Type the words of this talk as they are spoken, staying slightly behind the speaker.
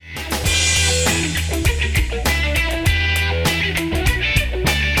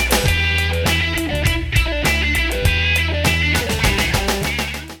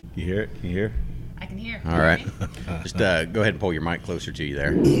Just go ahead and pull your mic closer to you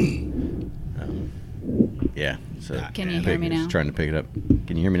there. Yeah. So Can you hear me now? Just trying to pick it up.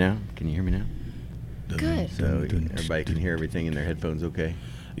 Can you hear me now? Good. So everybody can hear everything in their headphones okay?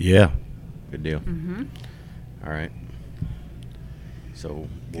 Yeah. Good deal. Mm-hmm. All right. So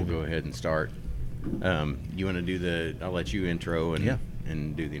we'll go ahead and start. You want to do I'll let you intro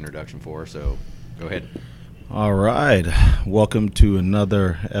and do the introduction for us. So go ahead. All right. Welcome to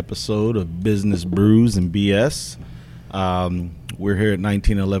another episode of Business Brews and BS. We're here at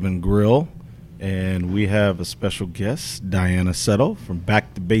 1911 Grill, and we have a special guest, Diana Settle from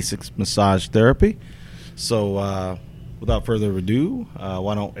Back to Basics Massage Therapy. So without further ado,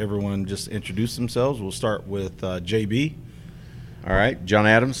 why don't everyone just introduce themselves? We'll start with JB. All right. John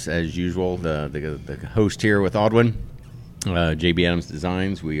Adams, as usual, the host here with Audwin. JB Adams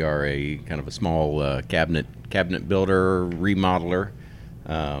Designs. We are a kind of a small cabinet builder, remodeler,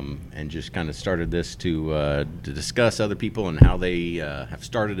 and just kind of started this to discuss other people and how they have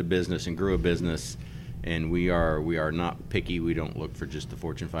started a business and grew a business. And we are not picky. We don't look for just the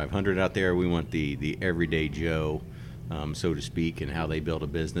Fortune 500 out there. We want the everyday Joe, so to speak, and how they built a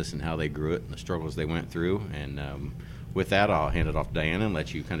business and how they grew it and the struggles they went through. And with that, I'll hand it off to Diana and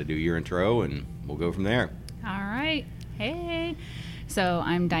let you kind of do your intro, and we'll go from there. All right. Hey. So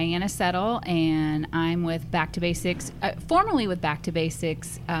I'm Diana Settle, and I'm with Back to Basics, formerly with Back to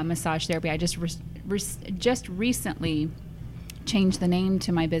Basics Massage Therapy. I just recently changed the name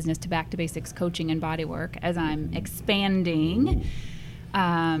to my business to Back to Basics Coaching and Bodywork as I'm expanding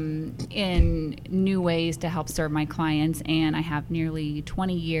in new ways to help serve my clients. And I have nearly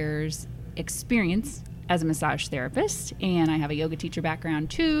 20 years experience as a massage therapist, and I have a yoga teacher background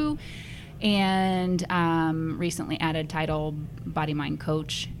too. And recently added title Body Mind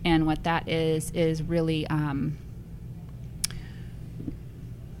Coach. And what that is really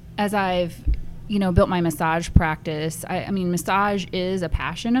as I've built my massage practice, I mean massage is a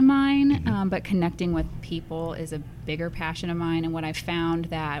passion of mine, but connecting with people is a bigger passion of mine. And what I found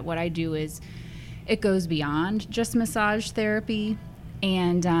that what I do is it goes beyond just massage therapy.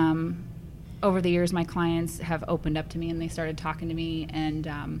 And over the years my clients have opened up to me and they started talking to me, and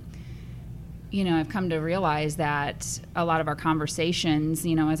I've come to realize that a lot of our conversations,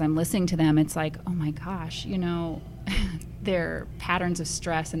 as I'm listening to them, it's like, oh my gosh, their patterns of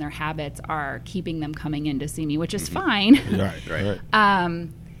stress and their habits are keeping them coming in to see me, which is fine. Right.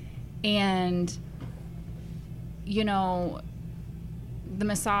 And, the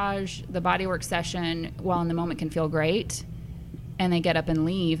massage, the bodywork session, while in the moment can feel great, and they get up and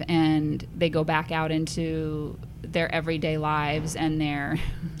leave and they go back out into their everyday lives and the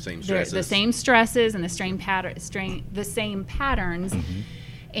same stresses and the same patterns,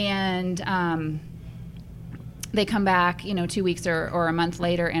 and they come back 2 weeks or a month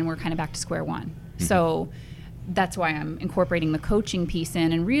later and we're kind of back to square one. So that's why I'm incorporating the coaching piece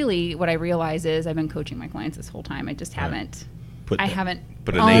in. And really what I realize is I've been coaching my clients this whole time. I just haven't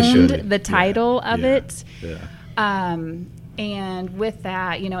owned the title of it. And with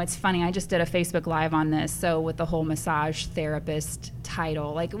that, it's funny, I just did a Facebook Live on this. So with the whole massage therapist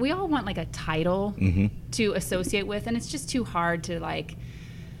title, like we all want like a title to associate with, and it's just too hard to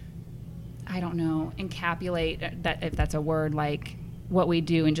encapsulate that, if that's a word, like what we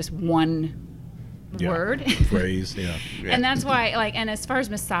do in just one word. Phrase, yeah. And that's why, and as far as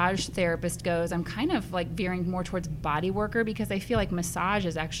massage therapist goes, I'm kind of veering more towards body worker, because I feel like massage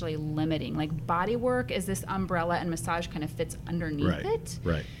is actually limiting. Like body work is this umbrella and massage kind of fits underneath it.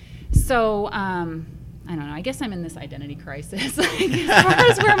 Right. So, I don't know. I guess I'm in this identity crisis, as far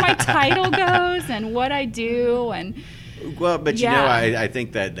as where my title goes and what I do. And well, but I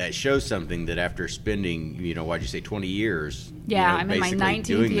think that shows something, that after spending, why'd you say 20 years? Yeah, I'm in my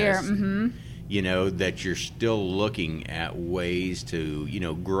 19th year. That you're still looking at ways to,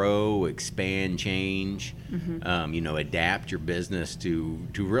 grow, expand, change, adapt your business to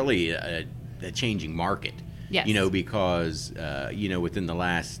really a changing market. Yes. Because, within the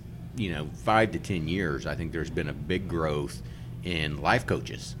last, 5 to 10 years, I think there's been a big growth in life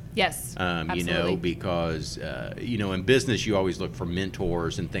coaches. Yes, absolutely. Because, in business, you always look for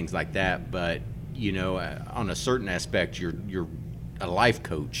mentors and things like that. But, on a certain aspect, you're a life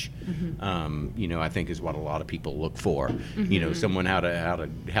coach, I think is what a lot of people look for. Someone how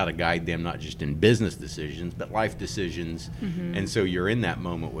to guide them, not just in business decisions, but life decisions. And so you're in that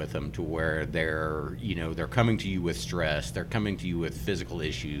moment with them to where they're coming to you with stress, they're coming to you with physical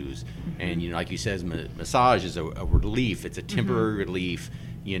issues, and like you said, massage is a relief. It's a temporary relief,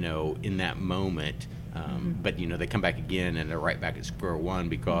 in that moment But they come back again and they're right back at square one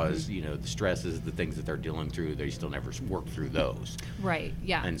because the stresses, the things that they're dealing through, they still never work through those. Right.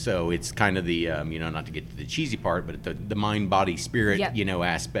 Yeah. And so it's kind of the not to get to the cheesy part, but the mind, body, spirit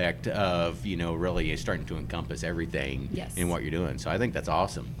aspect of really starting to encompass everything in what you're doing. So I think that's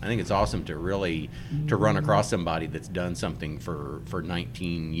awesome. I think it's awesome to really to run across somebody that's done something for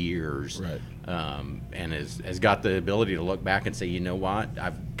 19 years, right. And has got the ability to look back and say, you know what,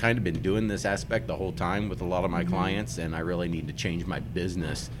 I've kind of been doing this aspect the whole time with a lot of my clients, and I really need to change my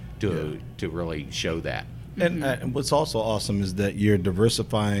business to really show that. And what's also awesome is that you're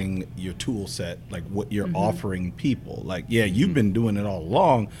diversifying your tool set, like what you're offering people. Like, you've been doing it all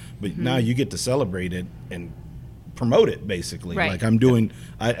along, but now you get to celebrate it and promote it, basically. Right. Like I'm doing,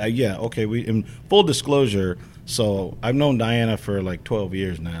 we, in full disclosure, so I've known Diana for like 12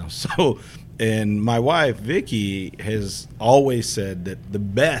 years now. So, and my wife, Vicky, has always said that the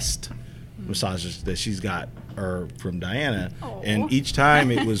best massages that she's got are from Diana. Oh. And each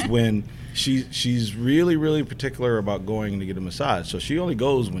time it was when she's really, really particular about going to get a massage. So she only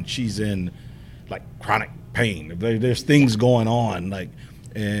goes when she's in like chronic pain. There's things going on, like,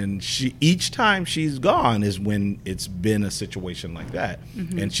 and each time she's gone is when it's been a situation like that.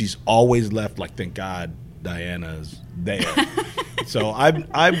 And she's always left like, thank God Diana's there. So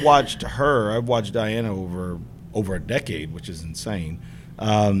I've watched Diana over a decade, which is insane.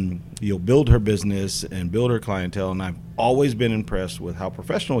 Build her business and build her clientele, and I've always been impressed with how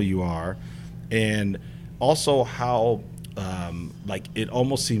professional you are, and also how like it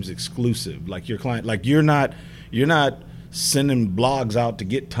almost seems exclusive. Like your client, like you're not sending blogs out to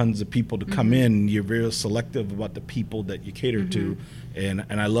get tons of people to come in. You're very selective about the people that you cater to, and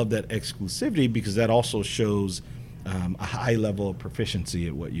I love that exclusivity because that also shows a high level of proficiency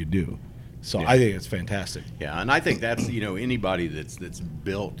at what you do. So I think it's fantastic. Yeah, and I think that's anybody that's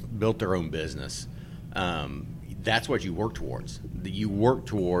built their own business. That's what you work towards. You work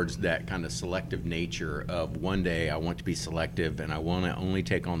towards that kind of selective nature of one day I want to be selective and I want to only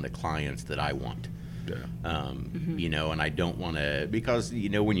take on the clients that I want. Yeah. And I don't want to, because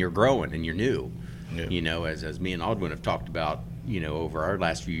when you're growing and you're new, as me and Aldwin have talked about, over our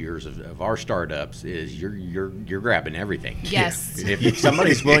last few years of our startups, is you're grabbing everything. Yes. If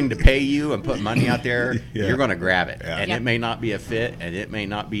somebody's willing to pay you and put money out there, you're going to grab it. Yeah. And it may not be a fit, and it may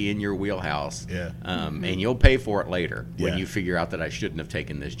not be in your wheelhouse. Yeah. And you'll pay for it later when Yeah. you figure out that I shouldn't have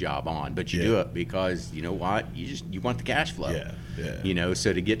taken this job on. But you do it because you know what? You want the cash flow. Yeah. Yeah.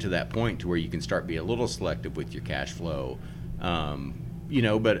 So to get to that point to where you can start be a little selective with your cash flow.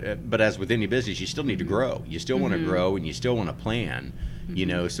 But as with any business, you still need to grow. You still want to grow, and you still want to plan.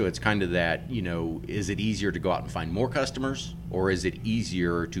 So it's kind of that. Is it easier to go out and find more customers, or is it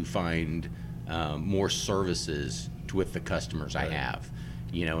easier to find more services with the customers I have?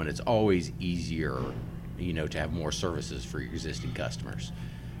 And it's always easier, to have more services for your existing customers.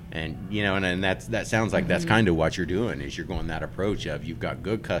 And and that sounds like that's kind of what you're doing, is you're going that approach of you've got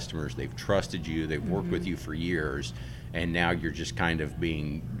good customers, they've trusted you, they've worked with you for years. And now you're just kind of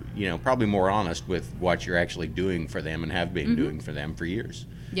being, probably more honest with what you're actually doing for them and have been doing for them for years.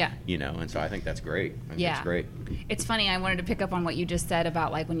 Yeah. And so I think that's great. That's great. It's funny. I wanted to pick up on what you just said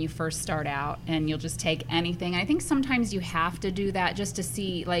about like when you first start out and you'll just take anything. I think sometimes you have to do that just to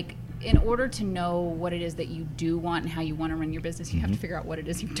see, like, in order to know what it is that you do want and how you want to run your business, you have to figure out what it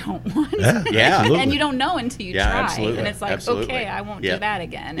is you don't want. Yeah. Absolutely. And you don't know until you try. Absolutely. And it's like, okay, I won't do that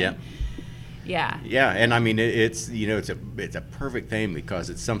again. Yeah. And, yeah. Yeah, and I mean it's it's a perfect thing because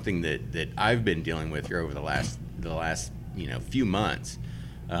it's something that I've been dealing with here over the last few months,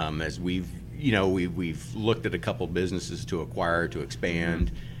 as we've looked at a couple businesses to acquire, to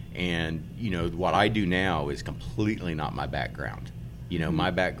expand, and what I do now is completely not my background.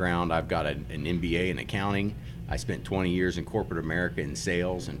 My background, I've got an MBA in accounting. I spent 20 years in corporate America in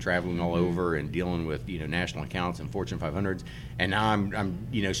sales and traveling all over and dealing with national accounts and Fortune 500s. And now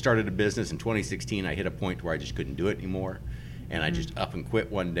I'm started a business in 2016. I hit a point where I just couldn't do it anymore, and I just up and quit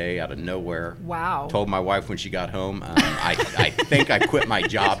one day out of nowhere. Wow. Told my wife when she got home, I think I quit my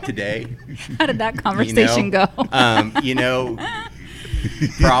job today. How did that conversation go?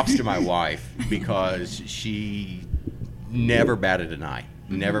 Props to my wife because she never batted an eye.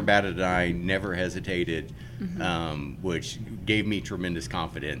 Never batted an eye, never hesitated, which gave me tremendous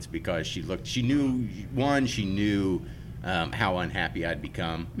confidence because she knew how unhappy I'd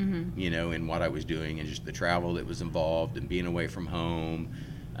become, in what I was doing and just the travel that was involved and being away from home,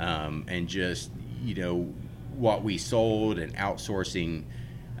 and just, what we sold and outsourcing.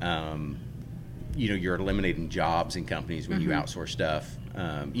 You're eliminating jobs in companies when you outsource stuff.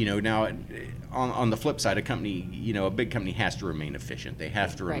 Now on the flip side, a company, a big company has to remain efficient. They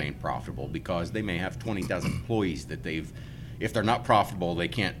have to remain profitable because they may have 20,000 employees that if they're not profitable, they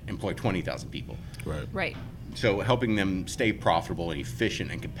can't employ 20,000 people. Right. So helping them stay profitable and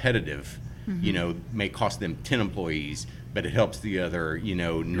efficient and competitive, may cost them 10 employees, but it helps the other,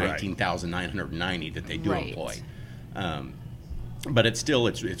 19,990 that they do employ. But it's still,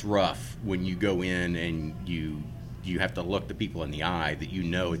 it's rough when you go in and you have to look the people in the eye that at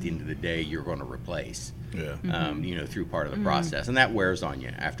the end of the day you're going to replace. Through part of the process, and that wears on you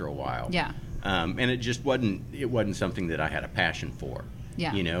after a while. Yeah. And it just wasn't something that I had a passion for.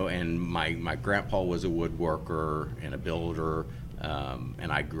 Yeah. And my grandpa was a woodworker and a builder,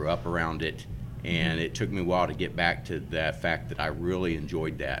 and I grew up around it, and it took me a while to get back to that fact that I really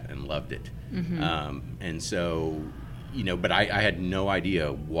enjoyed that and loved it. And so, but I had no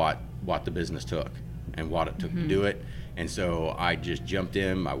idea what the business took and what it took to do it. And so I just jumped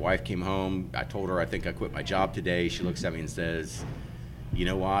in. My wife came home. I told her I think I quit my job today. She looks at me and says, "You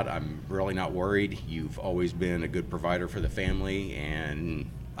know what? I'm really not worried. You've always been a good provider for the family,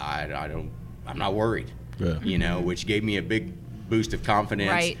 and I'm not worried." Which gave me a big boost of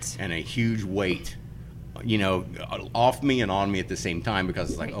confidence and a huge weight, off me and on me at the same time, because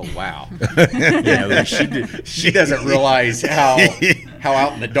it's like, oh wow, she doesn't realize how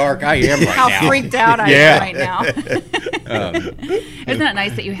out in the dark I am right now. How freaked out I am right now. Isn't that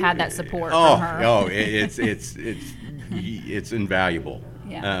nice that you had that support from her? Oh, it's invaluable.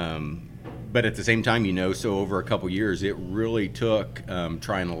 Yeah. But at the same time, so over a couple years, it really took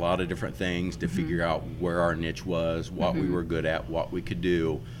trying a lot of different things to figure out where our niche was, what we were good at, what we could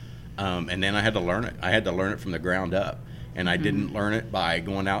do. And then I had to learn it. I had to learn it from the ground up. And I didn't learn it by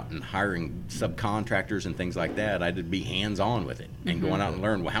going out and hiring subcontractors and things like that. I had to be hands-on with it and going out and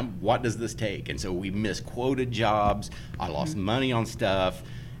learn, what does this take? And so we misquoted jobs. I lost money on stuff.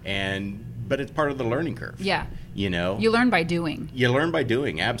 But it's part of the learning curve. Yeah. You learn by doing. You learn by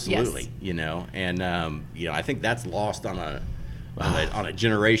doing, absolutely. Yes. And I think that's lost on a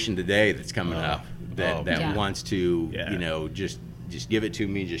generation today that's coming up that wants to just give it to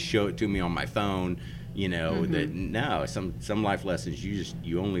me, just show it to me on my phone. That no, some life lessons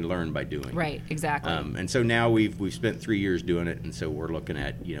you only learn by doing. Right, exactly. And so now we've spent 3 years doing it, and so we're looking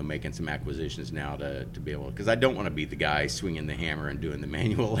at making some acquisitions now to be able, because I don't want to be the guy swinging the hammer and doing the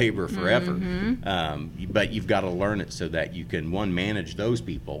manual labor forever. But you've got to learn it so that you can manage those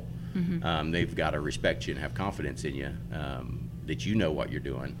people. They've got to respect you and have confidence in you, that you know what you're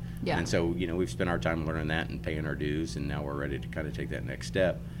doing. Yeah. And so we've spent our time learning that and paying our dues, and now we're ready to kind of take that next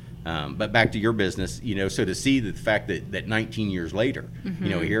step. But back to your business, so to see the fact that 19 years later,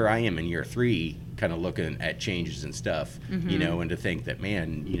 here I am in year 3, kind of looking at changes and stuff, and to think that,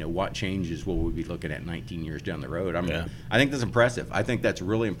 man, what changes will we be looking at 19 years down the road? I think that's impressive. I think that's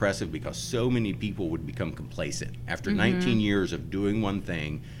really impressive, because so many people would become complacent. After 19 years of doing one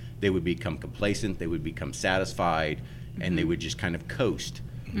thing, they would become complacent, they would become satisfied, and they would just kind of coast.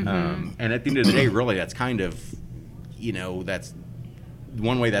 And at the end of the day, really, that's kind of, that's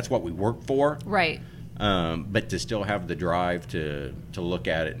one way, that's what we work for. Right. But to still have the drive to look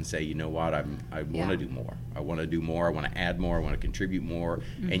at it and say, you know what, I want to do more. I want to do more. I want to add more. I want to contribute more.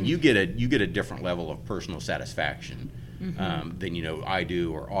 And you get a different level of personal satisfaction than I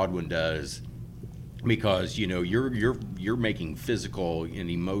do or Audwin does, because you're making physical and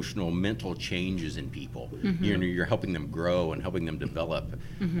emotional, mental changes in people. You're helping them grow and helping them develop,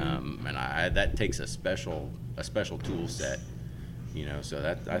 and that takes a special tool set.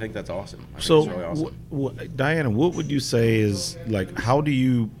 So I think that's awesome. I think it's really awesome. Diana, what would you say is, like, how do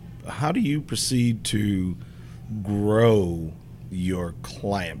you proceed to grow your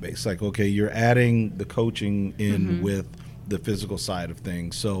client base? Like, okay, you're adding the coaching in with the physical side of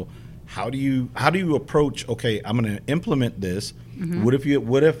things. So how do you approach, okay, I'm going to implement this. What if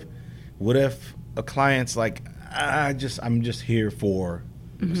a client's like, I'm just here for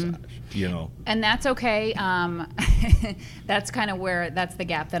massage, And that's okay. That's kind of that's the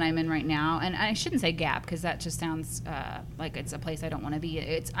gap that I'm in right now. And I shouldn't say gap, because that just sounds like it's a place I don't want to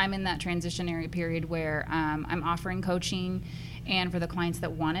be. I'm in that transitionary period where I'm offering coaching, and for the clients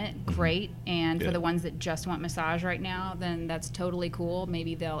that want it, great. And for the ones that just want massage right now, then that's totally cool.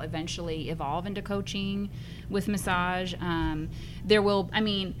 Maybe they'll eventually evolve into coaching with massage.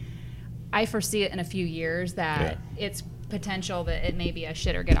 I foresee it in a few years that it's potential that it may be a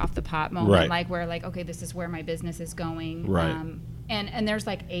shit or get off the pot moment, like where, like, okay, this is where my business is going. And there's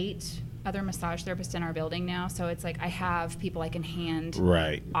like 8 other massage therapists in our building now, so it's like I have people I can hand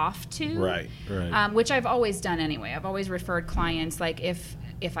off to, which I've always done anyway. I've always referred clients, like if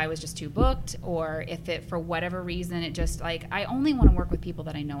if I was just too booked, or if it, for whatever reason, it just like, I only want to work with people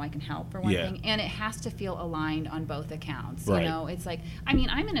that I know I can help, for one Yeah. thing, and it has to feel aligned on both accounts. Right. You know, it's like, I mean,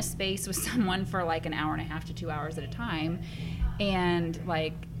 I'm in a space with someone for like an hour and a half to 2 hours at a time, and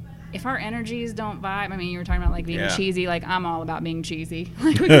like, if our energies don't vibe, I mean, you were talking about like being Yeah. cheesy, like I'm all about being cheesy.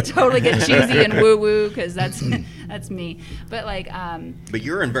 Like we could totally get cheesy and woo woo, because that's me. But like, But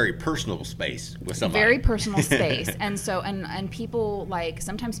you're in very personal space with somebody. very personal space, and so and people, like,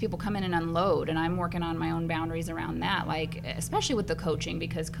 sometimes people come in and unload, and I'm working on my own boundaries around that, like especially with the coaching,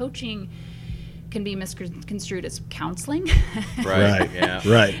 because coaching can be misconstrued as counseling. Right. Yeah.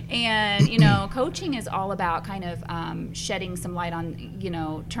 Right. And, you know, coaching is all about kind of shedding some light on, you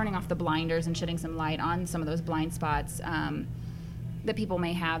know, turning off the blinders and shedding some light on some of those blind spots that people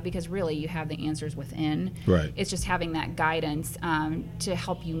may have, because really you have the answers within. Right. It's just having that guidance to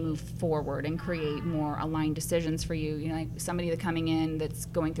help you move forward and create more aligned decisions for you. You know, like somebody that coming in that's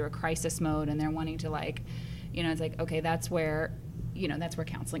going through a crisis mode and they're wanting to, like, you know, it's like, okay, that's where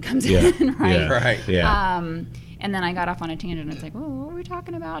counseling comes in, right? Yeah. Right. Yeah. And then I got off on a tangent, and it's like, oh, what were we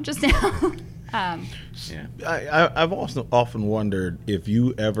talking about just now? Yeah. I've also often wondered if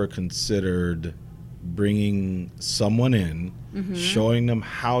you ever considered bringing someone in, showing them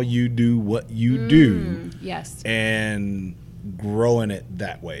how you do what you do, Yes. and growing it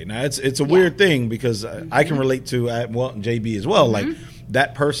that way. Now it's a weird thing, because I can relate to JB as well. Like,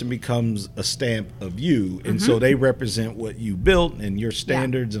 that person becomes a stamp of you, and so they represent what you built and your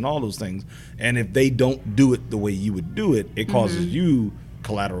standards and all those things. And if they don't do it the way you would do it, it causes you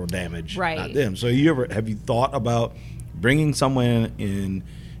collateral damage, Right. not them. So have you thought about bringing someone in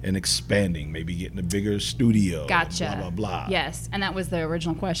and expanding, maybe getting a bigger studio? Gotcha. Blah, blah, blah. Yes, and that was the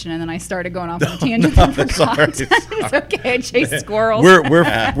original question, and then I started going off on a tangent and forgot. Sorry. It's okay, I chase squirrels.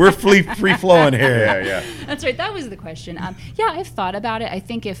 We're free flowing here. Yeah. That's right, that was the question. Yeah, I've thought about it. I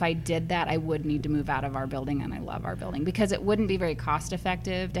think if I did that, I would need to move out of our building, and I love our building, because it wouldn't be very cost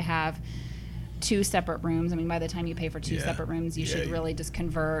effective to have 2 separate rooms. I mean, by the time you pay for 2 Yeah. separate rooms, you should really just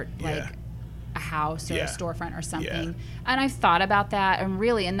convert like a house or Yeah. a storefront or something. Yeah. And I've thought about that,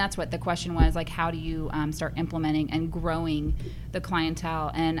 and that's what the question was, like, how do you start implementing and growing the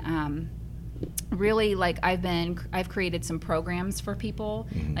clientele? And really, like, I've created some programs for people.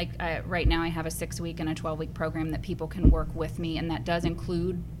 Like right now I have a 6-week and a 12-week program that people can work with me, and that does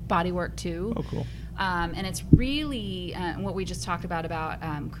include body work too. Oh, cool. And it's really what we just talked about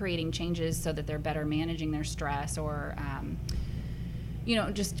creating changes so that they're better managing their stress, or you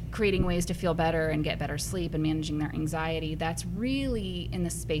know, just creating ways to feel better and get better sleep and managing their anxiety. That's really in the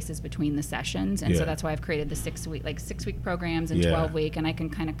spaces between the sessions. And so that's why I've created the 6-week programs and 12-week, and I can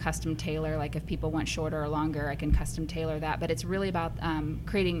kind of custom tailor, like if people want shorter or longer, I can custom tailor that. But it's really about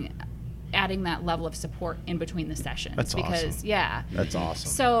adding that level of support in between the sessions. That's because, awesome. Yeah. That's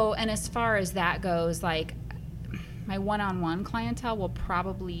awesome. So, and as far as that goes, like, my one-on-one clientele will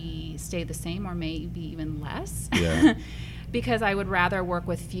probably stay the same, or maybe even less. Yeah. Because I would rather work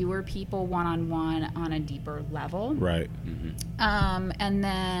with fewer people one-on-one on a deeper level. Right. And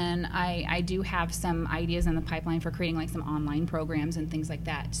then I do have some ideas in the pipeline for creating like some online programs and things like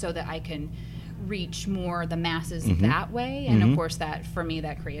that, so that I can reach more the masses that way. And of course, that for me,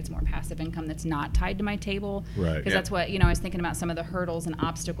 that creates more passive income that's not tied to my table. Right. Because that's what, you know, I was thinking about some of the hurdles and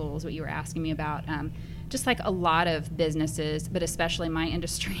obstacles, what you were asking me about. Just like a lot of businesses, but especially my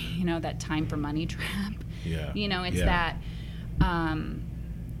industry, you know, that time for money trap. Yeah. You know, it's that,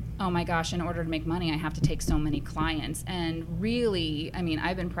 oh my gosh, in order to make money, I have to take so many clients. And really, I mean,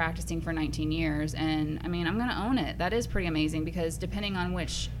 I've been practicing for 19 years, and I mean, I'm going to own it. That is pretty amazing, because depending on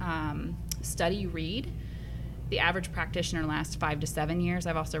which study you read, the average practitioner lasts 5 to 7 years.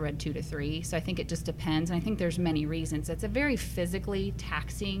 I've also read 2 to 3. So I think it just depends. And I think there's many reasons. It's a very physically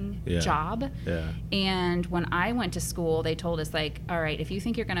taxing job. Yeah. And when I went to school, they told us, like, all right, if you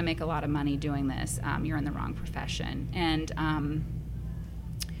think you're going to make a lot of money doing this, you're in the wrong profession. And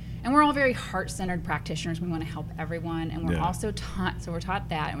we're all very heart-centered practitioners. We want to help everyone. And we're also taught, so we're taught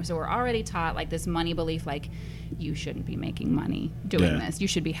that. And so we're already taught, like, this money belief, like, you shouldn't be making money doing this. You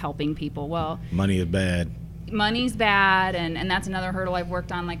should be helping people. Well, money is bad. Money's bad, and that's another hurdle I've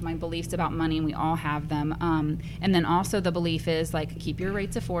worked on, like my beliefs about money, and we all have them. And then also the belief is, like, keep your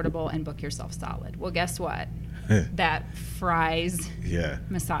rates affordable and book yourself solid. Well, guess what? That fries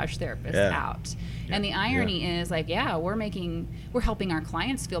massage therapists out. And the irony is, like, we're helping our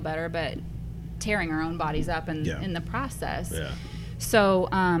clients feel better, but tearing our own bodies up in the process. Yeah. So,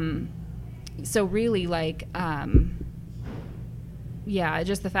 so really, like,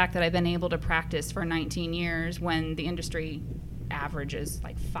 just the fact that I've been able to practice for 19 years when the industry average is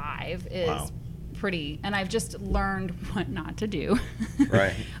like 5 is pretty, and I've just learned what not to do.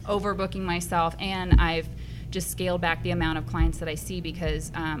 Right. Overbooking myself, and I've just scaled back the amount of clients that I see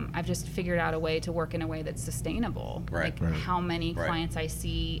because I've just figured out a way to work in a way that's sustainable. Right. Like how many clients I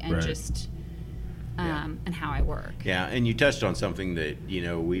see and just and how I work. Yeah, and you touched on something that, you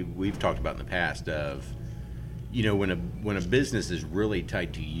know, we've talked about in the past of, you know, when a business is really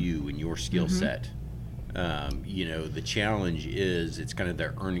tied to you and your skill set, you know, the challenge is it's kind of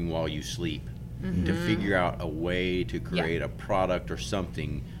their earning while you sleep to figure out a way to create a product or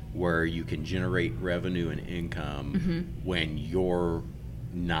something where you can generate revenue and income when you're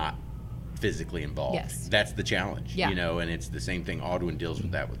not physically involved. Yes. That's the challenge, Yeah. you know, and it's the same thing. Audwin deals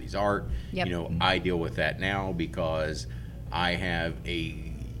with that with his art. Yep. You know, I deal with that now because I have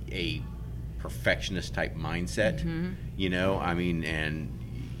a perfectionist type mindset, you know, I mean, and,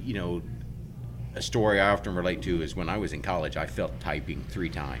 you know, a story I often relate to is when I was in college, I failed typing 3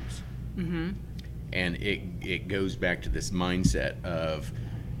 times. And it goes back to this mindset of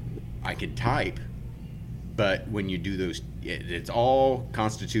I could type, but when you do those, it's all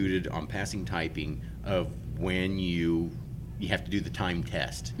constituted on passing typing of when you have to do the time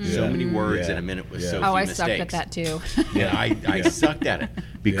test. So many words in a minute with so few I mistakes. sucked at that too. Yeah, I sucked at it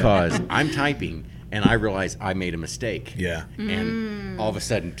because I'm typing and I realize I made a mistake. Yeah. And all of a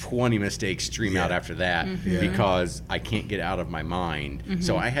sudden 20 mistakes stream out after that because I can't get out of my mind.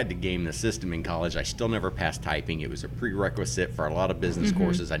 So I had to game the system in college. I still never passed typing. It was a prerequisite for a lot of business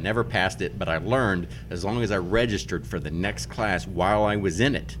courses. I never passed it, but I learned as long as I registered for the next class while I was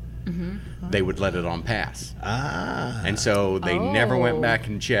in it, they would let it on pass. And so they never went back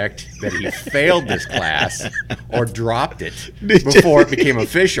and checked that he failed this class or dropped it before it became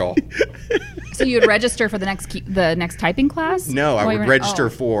official. So you would register for the next typing class? No, I While you would were- register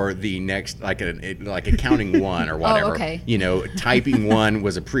for the next, like accounting 1 or whatever. okay. You know, typing 1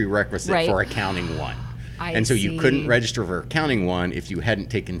 was a prerequisite Right. for accounting 1. I And so you couldn't see. register for accounting 1 if you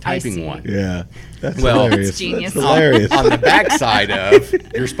hadn't taken typing see. 1. Yeah. That's Well, hilarious. That's genius. That's hilarious. On the backside of,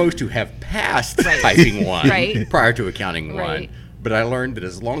 you're supposed to have passed typing 1 Right. prior to accounting 1. Right. But I learned that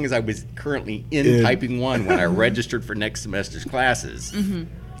as long as I was currently in typing 1 when I registered for next semester's classes, you know,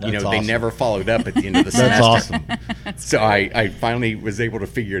 That's they awesome. never followed up at the end of the semester. That's awesome. So I finally was able to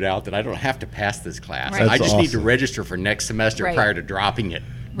figure it out that I don't have to pass this class. Right. I just That's need to awesome. register for next semester Right. prior to dropping it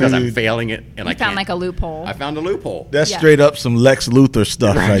because I'm Dude. failing it and I You can't. found like a loophole. I found a loophole. That's Yeah. straight up some Lex Luthor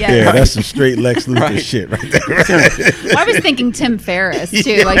stuff right Yeah. there. Right. That's some straight Lex Luthor Right. shit right there. Well, I was thinking Tim Ferriss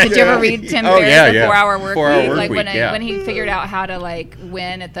too. Like, did you ever read Tim Oh, Ferriss, yeah, The yeah. 4-Hour Work 4-Hour Week? Work Like Week, yeah. when he figured out how to like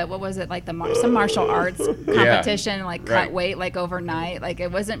win at the what was it like some martial arts competition, like cut Right. weight like overnight. Like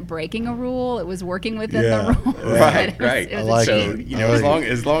it wasn't breaking a rule; it was working within Yeah. the rules. Right, It was- right. it was I a like cheat. So, you know,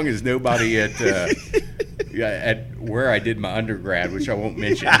 as long as nobody at where I did my undergrad, which I won't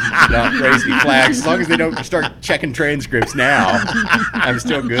mention, without raising flags, as long as they don't start checking transcripts now, I'm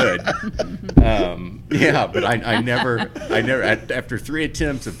still good. Yeah, but I never, after 3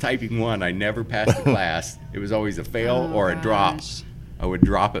 attempts of typing 1, I never passed the class. It was always a fail or a drop. gosh. I would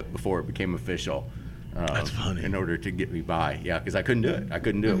drop it before it became official. That's funny. In order to get me by, yeah, because I couldn't do it. I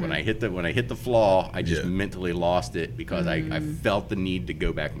couldn't do it when I hit the flaw. I just Yeah. mentally lost it because I felt the need to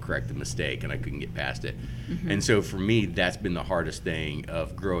go back and correct the mistake, and I couldn't get past it. And so for me, that's been the hardest thing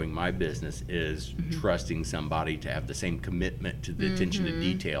of growing my business is trusting somebody to have the same commitment to the attention to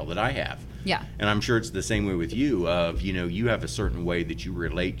detail that I have. Yeah. And I'm sure it's the same way with you. Of you have a certain way that you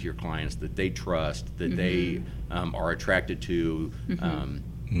relate to your clients that they trust, that they are attracted to.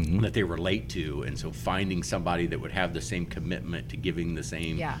 That they relate to, and so finding somebody that would have the same commitment to giving the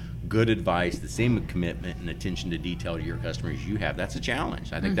same good advice, the same commitment and attention to detail to your customers you have, that's a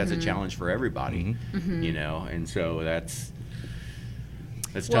challenge. I think that's a challenge for everybody, and so that's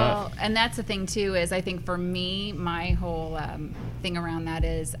Well, tough. and that's the thing too is I think for me, my whole thing around that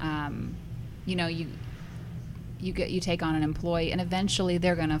is, you take on an employee and eventually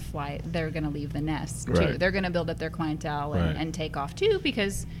they're going to leave the nest too. Right. They're going to build up their clientele and, Right. and take off too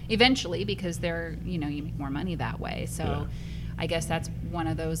because they're, you make more money that way. So Yeah. I guess that's one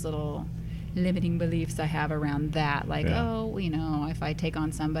of those little limiting beliefs I have around that. Like, if I take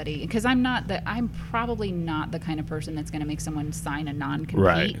on somebody, because I'm probably not the kind of person that's going to make someone sign a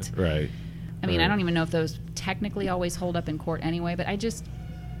non-compete. Right. I mean, I don't even know if those technically always hold up in court anyway, but I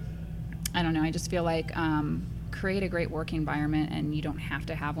don't know. I just feel like create a great work environment and you don't have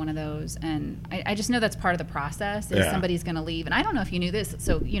to have one of those. And I just know that's part of the process is Yeah. somebody's going to leave. And I don't know if you knew this.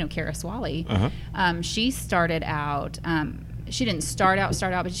 So, Kara Swally, she started out, she didn't start out,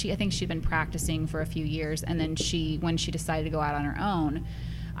 but I think she'd been practicing for a few years. And then when she decided to go out on her own,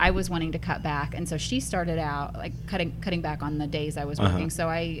 I was wanting to cut back, and so she started out like cutting back on the days I was working. So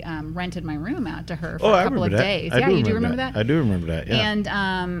I rented my room out to her for a couple of days. Yeah, you do remember that? I do remember that. Yeah. And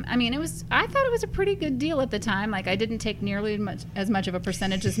I mean, I thought it was a pretty good deal at the time. Like, I didn't take nearly as much of a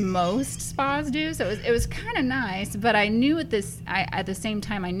percentage as most spas do, so it was kind of nice. But I knew at the same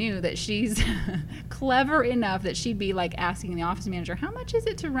time, I knew that she's clever enough that she'd be like asking the office manager, "How much is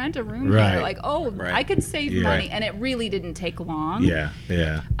it to rent a room Right. here?" Like, I could save money, and it really didn't take long. Yeah.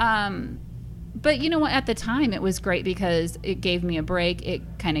 But you know what? At the time, it was great because it gave me a break. It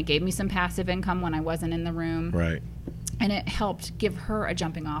kind of gave me some passive income when I wasn't in the room. Right. And it helped give her a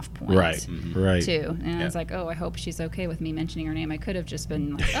jumping off point. Right. Right. Too. And I was like, I hope she's okay with me mentioning her name. I could have just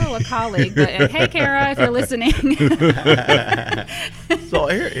been like, a colleague. But hey, Kara, if you're listening. So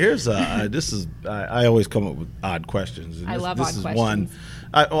here's this is I always come up with odd questions. And I love this odd is questions. one.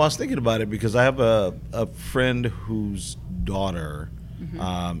 I was thinking about it because I have a friend whose daughter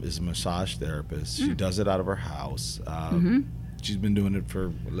is a massage therapist. She does it out of her house. She's been doing it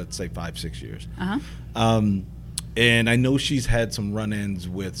for, let's say, 5-6 years. And I know she's had some run-ins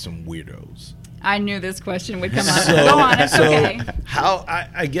with some weirdos. I knew this question would come up. Go on, it's okay. How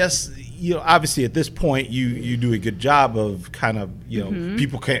I guess, obviously at this point you do a good job of kind of,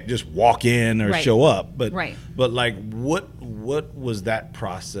 people can't just walk in or show up, but like what was that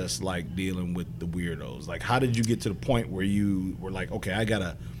process like dealing with the weirdos? Like, how did you get to the point where you were like, okay, I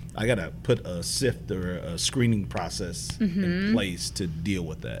gotta put a sift or a screening process in place to deal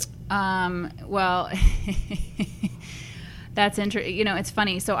with that? Well, that's interesting. It's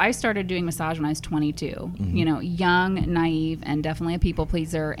funny. So I started doing massage when I was 22, young, naive, and definitely a people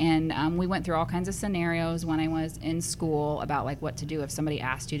pleaser. And we went through all kinds of scenarios when I was in school about like what to do if somebody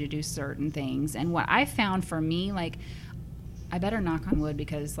asked you to do certain things. And what I found for me, like, I better knock on wood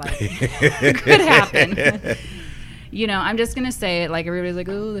because like it could happen. I'm just going to say it, like everybody's like,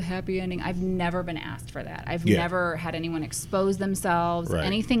 oh, the happy ending. I've never been asked for that. I've never had anyone expose themselves,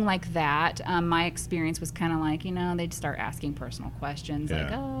 anything like that. My experience was kind of like, they'd start asking personal questions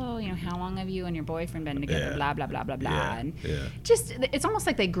like, oh, how long have you and your boyfriend been together, blah, blah, blah, blah, blah. And just, it's almost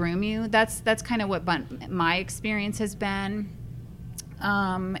like they groom you. That's kind of what my experience has been.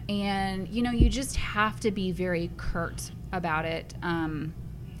 And, you just have to be very curt about it.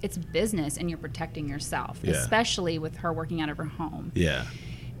 It's business and you're protecting yourself, especially with her working out of her home. Yeah.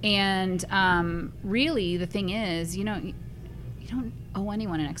 And really the thing is, you don't owe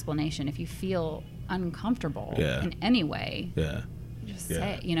anyone an explanation. If you feel uncomfortable in any way, just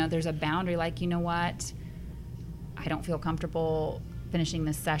say, there's a boundary, like, you know what, I don't feel comfortable finishing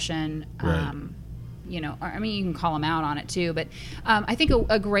this session. Or, you can call them out on it too. But I think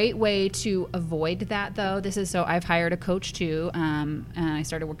a great way to avoid that, though, so I've hired a coach too, and I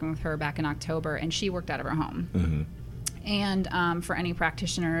started working with her back in October, and she worked out of her home. And for any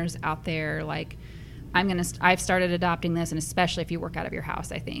practitioners out there, like, I've started adopting this, and especially if you work out of your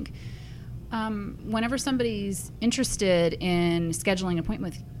house, I think. Whenever somebody's interested in scheduling an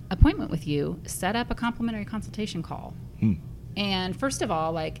appointment with you, set up a complimentary consultation call. And first of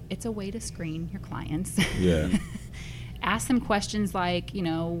all, like, it's a way to screen your clients. Ask them questions like,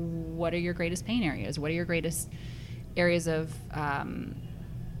 what are your greatest pain areas? What are your greatest areas of,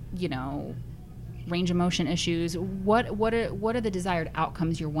 range of motion issues? What are the desired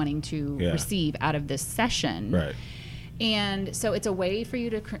outcomes you're wanting to receive out of this session? Right. And so it's a way for you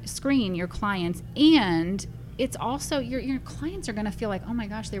to screen your clients, and it's also your clients are going to feel like, oh my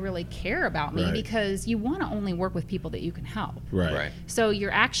gosh, they really care about me, because you want to only work with people that you can help. Right. So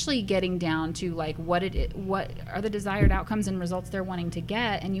you're actually getting down to like what are the desired outcomes and results they're wanting to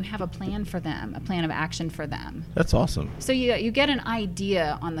get, and you have a plan for them, a plan of action for them. That's awesome. So you get an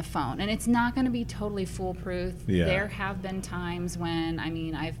idea on the phone, and it's not going to be totally foolproof. There have been times when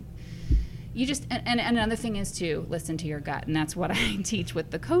and another thing is to listen to your gut, and that's what I teach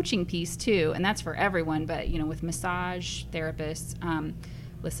with the coaching piece too, and that's for everyone. But with massage therapists,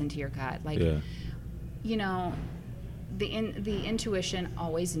 listen to your gut. Like, the intuition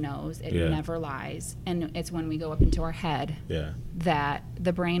always knows. It never lies, and it's when we go up into our head that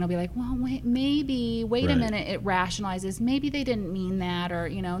the brain will be like, well, wait a minute, it rationalizes. Maybe they didn't mean that, or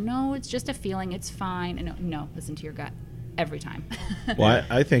no, it's just a feeling. It's fine. And no, listen to your gut. Every time. Well,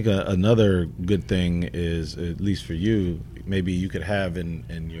 I think another good thing is, at least for you, maybe you could have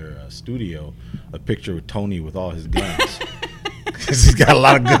in your studio a picture of Tony with all his guns. Because he's got a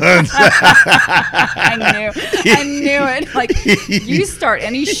lot of guns. I knew it. Like, you start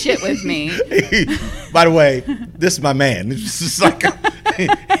any shit with me. By the way, this is my man. It's just like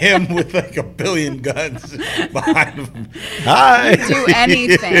him with like a billion guns behind him. Hi. Do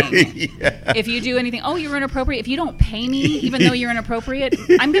anything. Yeah. If you do anything, oh, you're inappropriate. If you don't pay me, even though you're inappropriate,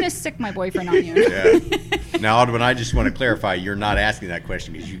 I'm going to stick my boyfriend on you. Yeah. Now, Audwin, I just want to clarify, you're not asking that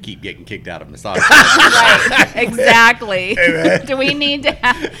question because you keep getting kicked out of massage. Right, exactly. Do we need to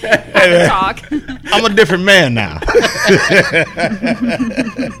have a talk? I'm a different man now.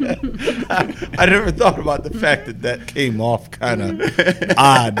 I never thought about the fact that came off kind of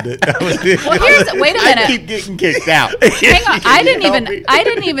odd. Well, wait a minute. I keep getting kicked out. Hang on, I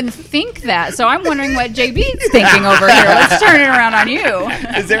didn't even think that. So I'm wondering what JB's thinking over here. Let's turn it around on you.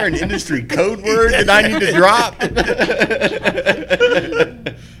 Is there an industry code word that I need to drop?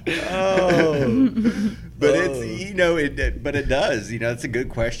 But it's but it does. It's a good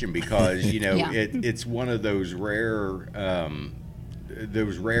question because Yeah. it's one of those rare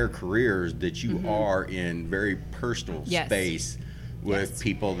careers that you are in very personal Yes. space with Yes.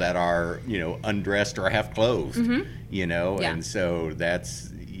 people that are undressed or half clothed. Yeah. And so that's.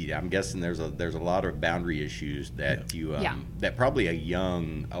 I'm guessing there's a lot of boundary issues that Yeah. that probably a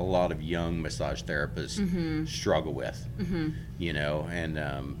lot of young massage therapists struggle with, and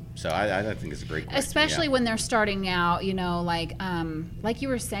so I think it's a great question. Especially when they're starting out, like you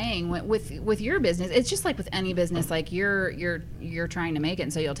were saying with your business, it's just like with any business, like you're trying to make it,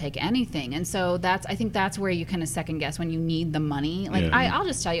 and so you'll take anything, and so I think that's where you kind of second guess when you need the money. Like Yeah. I'll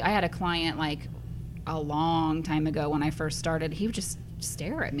just tell you, I had a client like a long time ago when I first started. He would just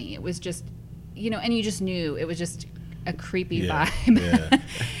stare at me. It was just, and you just knew it was just a creepy vibe. Yeah.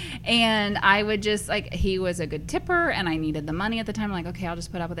 And I would just he was a good tipper and I needed the money at the time. I'm like, okay, I'll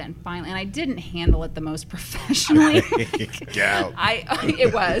just put up with it. And finally, and I didn't handle it the most professionally. Yeah.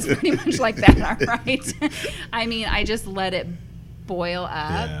 It was pretty much like that. All right. I mean, I just let it boil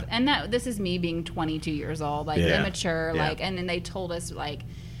up. Yeah. And this is me being 22 years old, immature, Yeah. and then they told us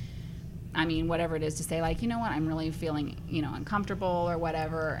whatever it is to say, you know what, I'm really feeling, uncomfortable or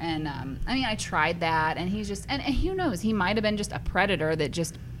whatever. And, I tried that, and he's just, and who knows, he might have been just a predator that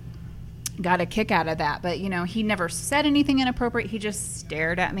just got a kick out of that. But, he never said anything inappropriate. He just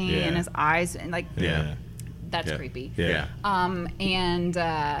stared at me Yeah. in his eyes and Yeah. that's Yeah. creepy. Yeah.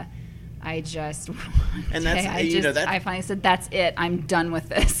 I just, And that's, I finally said, that's it. I'm done with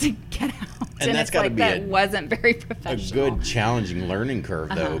this. Get out. And that's it's gotta like, be that a- wasn't very a professional. good challenging learning curve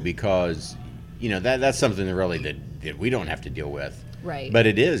though, because that's something that really that we don't have to deal with, Right. but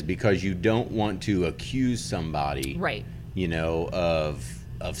it is because you don't want to accuse somebody, Right. of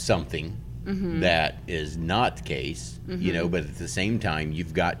something that is not the case, but at the same time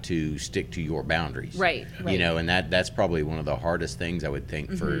you've got to stick to your boundaries, Right, right. And that's probably one of the hardest things I would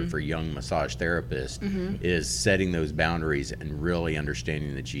think for young massage therapists is setting those boundaries and really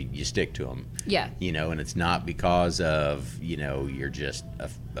understanding that you stick to them. Yeah. And it's not because of you're just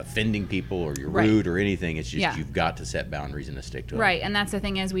offending people or you're Right. rude or anything. It's just Yeah. you've got to set boundaries and to stick to them. Right, and that's the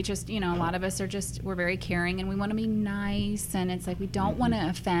thing is we just, a lot of us we're very caring and we want to be nice, and it's like we don't want to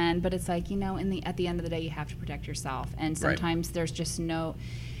offend, but it's like, at the end of the day you have to protect yourself, and sometimes there's just no,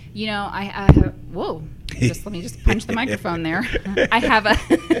 I have, whoa, let me just punch the microphone there. I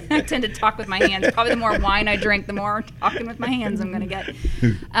tend to talk with my hands. Probably the more wine I drink, the more talking with my hands I'm going to get.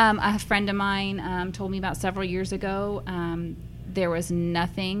 A friend of mine told me about several years ago, there was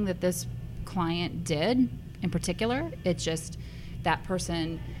nothing that this client did in particular. It's just that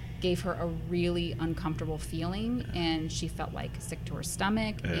person gave her a really uncomfortable feeling, and she felt sick to her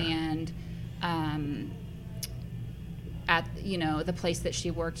stomach. Yeah. And at the place that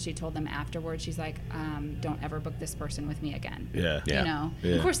she worked, she told them afterwards, she's like, don't ever book this person with me again. Yeah. Yeah.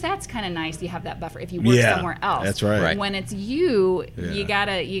 Yeah. Of course, that's kind of nice. You have that buffer if you work Yeah, somewhere else. that's right. Right. When it's you, Yeah. you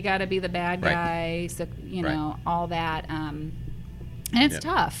gotta be the bad Right. guy. So Right. all that, and it's Yep.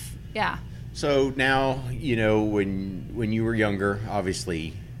 tough. Yeah. So now, when you were younger,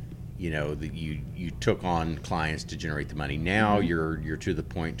 obviously, that you took on clients to generate the money. Now you're to the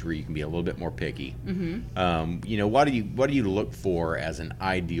point where you can be a little bit more picky. What do you look for as an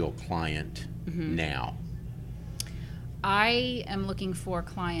ideal client now? I am looking for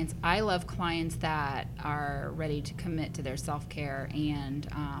clients. I love clients that are ready to commit to their self-care and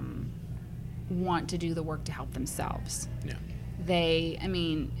want to do the work to help themselves. Yeah.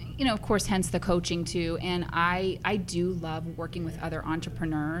 Of course, hence the coaching too. And I do love working with other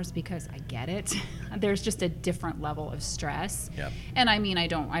entrepreneurs because I get it. There's just a different level of stress. Yep. And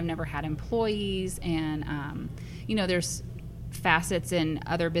I've never had employees, and there's facets in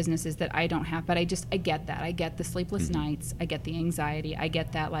other businesses that I don't have, but I get that. I get the sleepless nights. I get the anxiety. I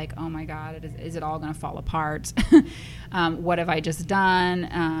get that, like, oh my God, is it all going to fall apart? What have I just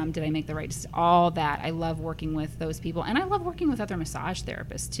done? Did I make the right decision? All that. I love working with those people, and I love working with other massage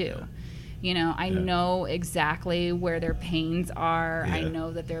therapists too. You know, I know exactly where their pains are. I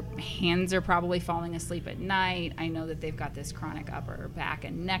know that their hands are probably falling asleep at night. I know that they've got this chronic upper back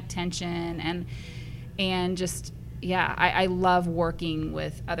and neck tension, and just, I love working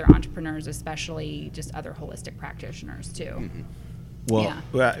with other entrepreneurs, especially just other holistic practitioners too. Well,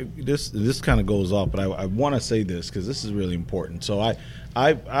 this kind of goes off, but I want to say this because this is really important. So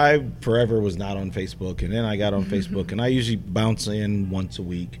I forever was not on Facebook, and then I got on Facebook, and I usually bounce in once a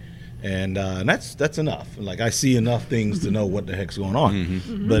week. And that's enough. Like, I see enough things to know what the heck's going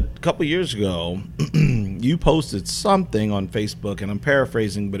on. But a couple years ago, you posted something on Facebook, and I'm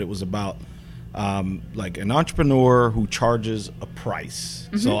paraphrasing, but it was about like an entrepreneur who charges a price.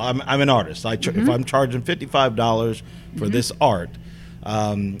 So I'm an artist. If I'm charging $55 for this art,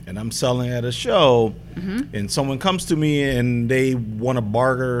 and I'm selling at a show, and someone comes to me and they want to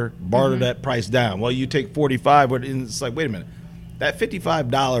barter that price down. Well, you take 45, and it's like, wait a minute. That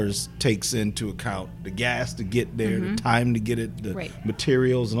 $55 takes into account the gas to get there, the time to get it, the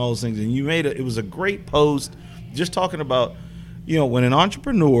materials and all those things. And you it was a great post just talking about, you know, when an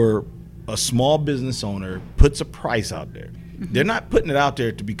entrepreneur, a small business owner, puts a price out there, they're not putting it out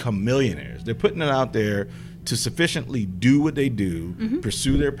there to become millionaires. They're putting it out there to sufficiently do what they do,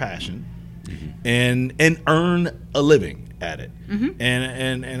 pursue their passion, and earn a living at it.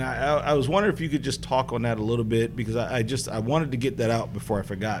 And I was wondering if you could just talk on that a little bit, because I wanted to get that out before I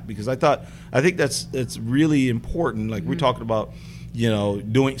forgot, because I think that's really important. Like, we're talking about, you know,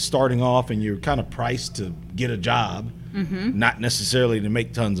 starting off and you're kind of priced to get a job, not necessarily to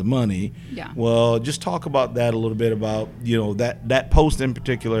make tons of money. Well, just talk about that a little bit, about, you know, that post in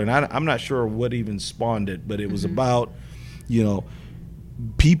particular. And I'm not sure what even spawned it, but it was about, you know,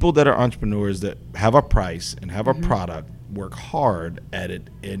 people that are entrepreneurs that have a price and have a product, work hard at it,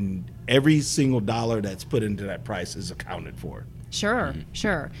 and every single dollar that's put into that price is accounted for. Sure.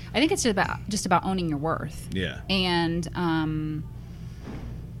 I think it's just about owning your worth. Yeah. And I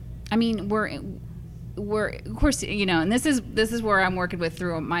mean, we're of course, you know, and this is where I'm working with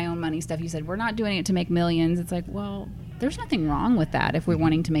through my own money stuff. You said we're not doing it to make millions. It's like, well, there's nothing wrong with that if we're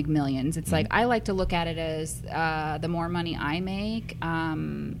wanting to make millions. It's like, I like to look at it as the more money I make,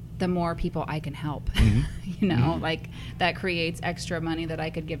 the more people I can help. You know, like, that creates extra money that I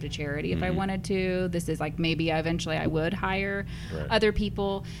could give to charity if I wanted to. This is like, maybe eventually I would hire other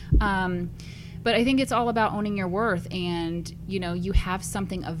people. But I think it's all about owning your worth, and, you know, you have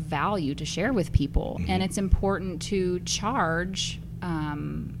something of value to share with people, and it's important to charge,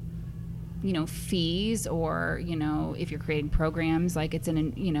 you know, fees, or, you know, if you're creating programs, like, it's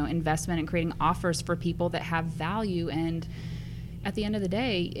an, you know, investment in creating offers for people that have value. And at the end of the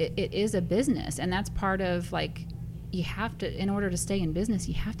day, it is a business, and that's part of, like, you have to, in order to stay in business,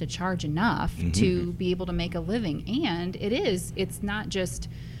 you have to charge enough to be able to make a living. And it's not just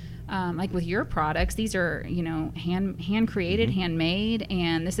like with your products, these are, you know, hand created, handmade,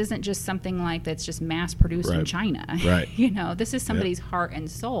 and this isn't just something like that's just mass produced in China. You know, this is somebody's heart and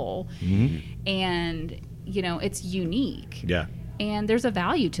soul, and, you know, it's unique. And there's a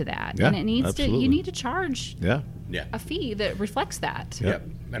value to that, and it needs you need to charge a fee that reflects that.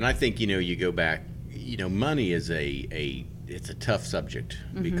 And I think, you know, you go back, you know, money is it's a tough subject,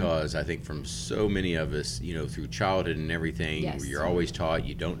 because I think from so many of us, you know, through childhood and everything, you're always taught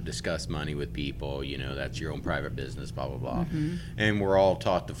you don't discuss money with people, you know, that's your own private business, blah, blah, blah. And we're all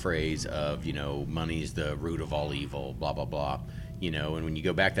taught the phrase of, you know, money's the root of all evil, blah, blah, blah. You know, and when you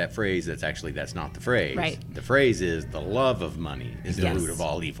go back that phrase, that's not the phrase. The phrase is the love of money is the root of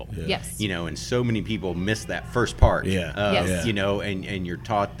all evil. You know, and so many people miss that first part. You know, and you're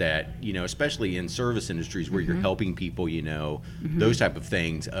taught that, you know, especially in service industries where you're helping people, you know, those type of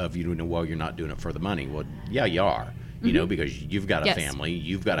things of, you know, well, you're not doing it for the money. Well, yeah, you are, you know, because you've got a family,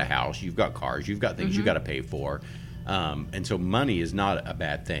 you've got a house, you've got cars, you've got things you got to pay for. And so money is not a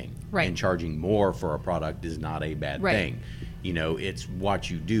bad thing. And charging more for a product is not a bad thing. You know, it's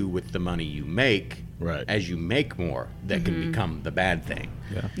what you do with the money you make as you make more that can become the bad thing.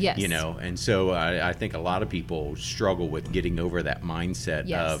 You know, and so I think a lot of people struggle with getting over that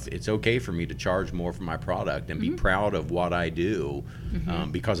mindset of, it's okay for me to charge more for my product and be proud of what I do,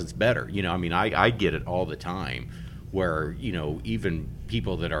 because it's better. You know, I mean, I get it all the time where, you know, even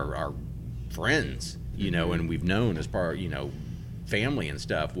people that are friends, you know, and we've known as part, you know, family and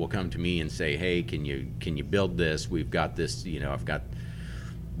stuff, will come to me and say, hey, can you build this? We've got this, you know, I've got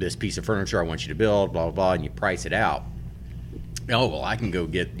this piece of furniture I want you to build, blah, blah, blah, and you price it out. oh, well, I can go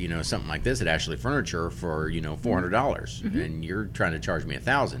get, something like this at Ashley Furniture for, $400, and you're trying to charge me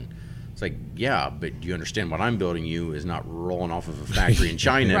 $1,000. It's like, yeah, but do you understand what I'm building you is not rolling off of a factory in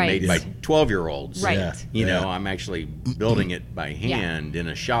China Right. made by 12-year-olds. Right. Yeah. I'm actually building it by hand in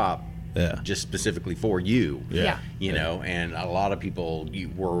a shop just specifically for you. Yeah. And a lot of people,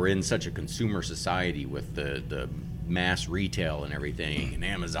 we're in such a consumer society with the mass retail and everything and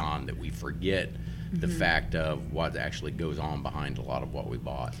Amazon that we forget the fact of what actually goes on behind a lot of what we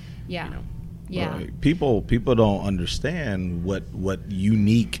bought. Yeah. You know? Yeah. Right. People don't understand what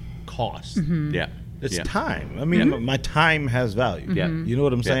unique costs. Yeah. It's Yeah. time. I mean, my time has value. Yeah. You know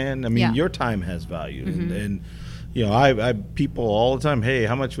what I'm saying? I mean, Yeah. your time has value, and I people all the time. Hey,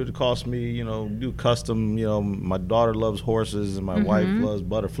 how much would it cost me? Do custom. My daughter loves horses, and my wife loves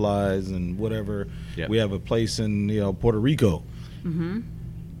butterflies and whatever. Yep. We have a place in Puerto Rico.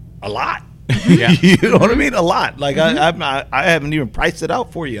 A lot. Yeah. You know what I mean? A lot. Like I haven't even priced it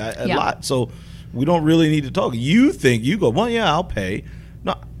out for you. A Yeah. lot. So we don't really need to talk. You go, well, yeah, I'll pay.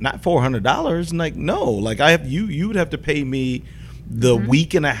 No, not $400. Like, no. Like you would have to pay me the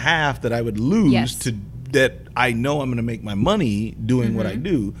week and a half that I would lose Yes. that I know I'm going to make my money doing what I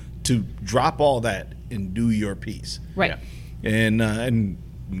do, to drop all that and do your piece. Right. Yeah. And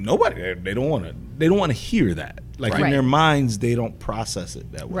nobody, they don't want to hear that. Like in Right. their minds, they don't process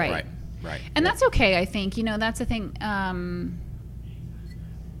it that way. Right. Right. And that's okay, I think. That's the thing.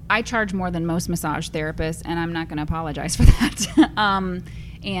 I charge more than most massage therapists, and I'm not going to apologize for that.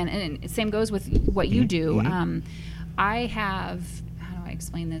 And same goes with what you do. I have, how do I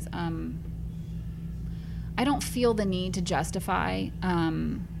explain this? I don't feel the need to justify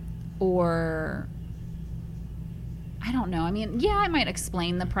or I don't know. I mean, yeah, I might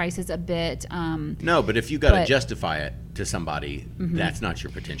explain the prices a bit. No, but if you got to but- justify it to somebody, that's not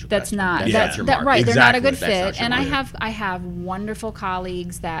your potential That's customer. not That's Yeah. not your that market. right. They're not a Exactly. good That's not fit. your And market. I have wonderful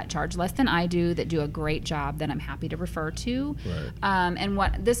colleagues that charge less than I do that do a great job that I'm happy to refer to. Right. And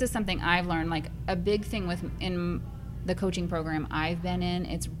what this is something I've learned. Like a big thing in the coaching program I've been in,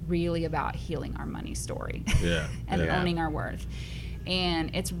 it's really about healing our money story. Yeah. and Yeah. owning our worth.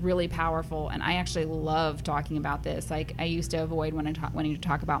 And it's really powerful, and I actually love talking about this. Like I used to avoid wanting to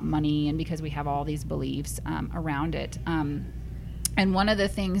talk about money, and because we have all these beliefs around it. And one of the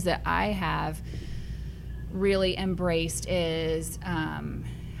things that I have really embraced is how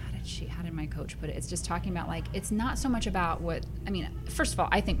did my coach put it? It's just talking about like it's not so much about what I mean. First of all,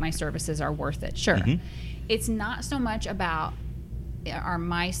 I think my services are worth it. Sure, it's not so much about are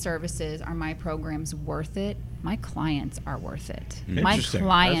my services, are my programs worth it? My clients are worth it. My Interesting.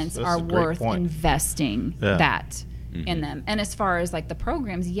 clients That's are a great worth point. investing Yeah. that in them. And as far as like the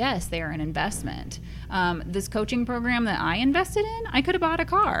programs, yes, they are an investment. This coaching program that I invested in, I could have bought a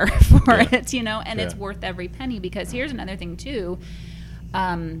car for it, and it's worth every penny because here's another thing too.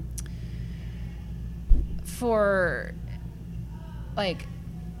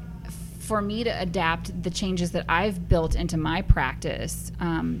 For me to adapt the changes that I've built into my practice,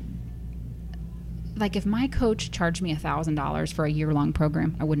 like if my coach charged me $1,000 for a year-long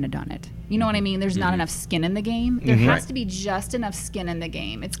program, I wouldn't have done it. You know what I mean? There's not enough skin in the game. There has to be just enough skin in the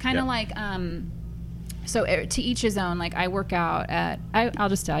game. It's kind of like, so to each his own. Like I work out I'll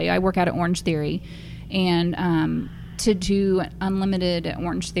just tell you, I work out at Orange Theory, and to do unlimited at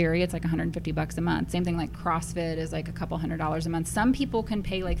Orange Theory, it's like $150 a month. Same thing like CrossFit is like a couple $100 a month. Some people can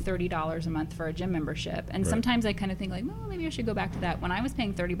pay like $30 a month for a gym membership. And sometimes I kind of think like, well, maybe I should go back to that. When I was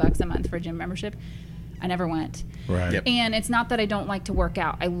paying $30 a month for a gym membership, I never went. Right. Yep. And it's not that I don't like to work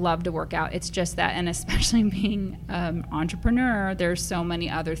out. I love to work out. It's just that, and especially being an entrepreneur, there's so many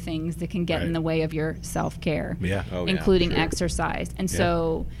other things that can get in Right. the way of your self-care, Yeah. Oh, yeah, including sure. exercise. And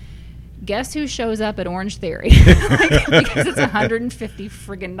so guess who shows up at Orange Theory? Because it's $150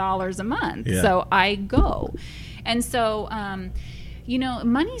 friggin' a month. Yeah. So I go. And so,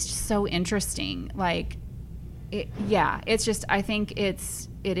 money's just so interesting. Like, it's just, I think it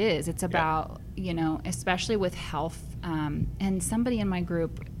is. It's about, especially with health. And somebody in my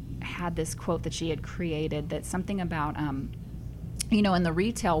group had this quote that she had created that's something about, in the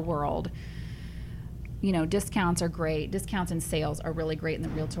retail world, discounts are great. Discounts and sales are really great in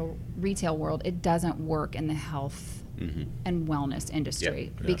the retail world. It doesn't work in the health and wellness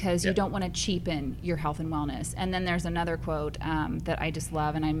industry because you don't want to cheapen your health and wellness. And then there's another quote that I just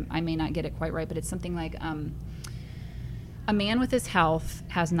love, and I may not get it quite right, but it's something like, a man with his health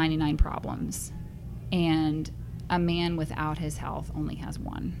has 99 problems, and a man without his health only has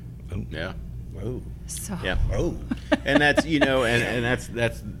one. Yeah. Oh. So Yeah. Oh. And that's and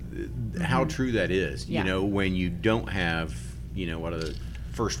that's how true that is. Yeah. When you don't have what are the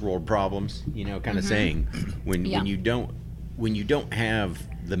first world problems, kind of saying when Yeah. you don't when you don't have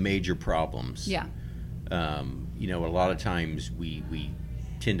the major problems, Yeah. you know, a lot of times we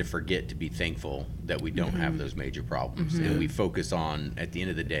tend to forget to be thankful that we don't have those major problems, and we focus on, at the end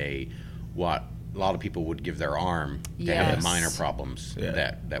of the day, what a lot of people would give their arm to have the Yes. minor problems Yeah.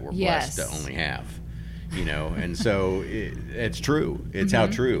 that we're Yes. blessed to only have, you know. And so it's true. It's how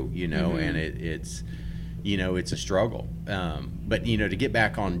true, you know, and it's, you know, it's a struggle. But, you know, to get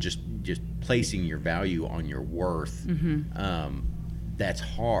back on just placing your value on your worth, that's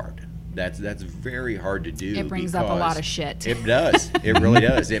hard. That's very hard to do. It brings up a lot because of shit. It does. It really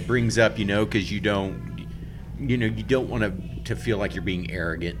does. It brings up, you know, because you don't want to feel like you're being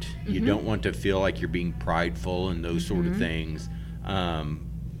arrogant. You don't want to feel like you're being prideful and those sort of things.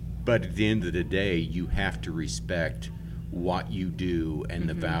 But at the end of the day, you have to respect what you do and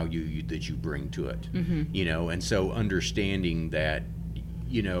the value that you bring to it. You know, and so understanding that,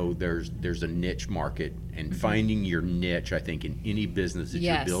 you know, there's a niche market, and finding your niche, I think, in any business that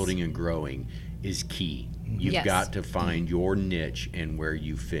you're Yes. building and growing is key. You've Yes. got to find your niche and where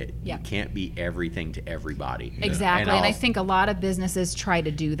you fit. Yeah. You can't be everything to everybody. Exactly. And I I'll- think a lot of businesses try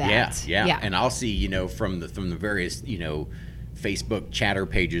to do that. yeah. And I'll see, you know, from the various, you know, Facebook chatter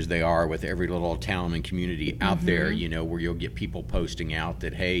pages they are with every little town and community out there, you know, where you'll get people posting out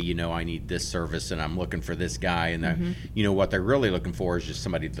that, hey, you know, I need this service and I'm looking for this guy, and that, you know, what they're really looking for is just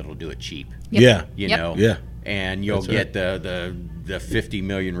somebody that'll do it cheap. Yep. Yeah. You Yep. know, Yeah. and you'll That's get the 50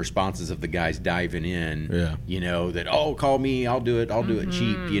 million responses of the guys diving in. Yeah. You know that, oh, call me, I'll do it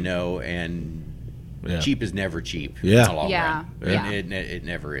cheap. You know, and Yeah. cheap is never cheap. Yeah. in the long Yeah. run. Yeah. It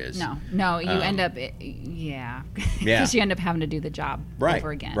never is. No, you end up, Yeah. because you end up having to do the job Right, over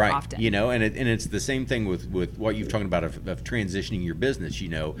again right. often. You know, and it's the same thing with what you've talking about of transitioning your business. You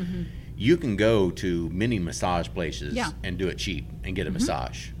know, you can go to many massage places Yeah. and do it cheap and get a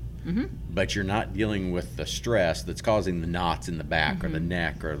massage. But you're not dealing with the stress that's causing the knots in the back or the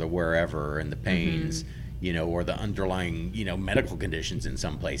neck or the wherever and the pains, you know, or the underlying, you know, medical conditions in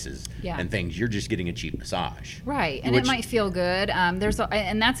some places Yeah. and things. You're just getting a cheap massage. Right, and Which- it might feel good. And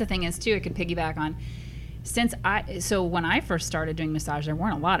that's the thing is too. It could piggyback on. So when I first started doing massage, there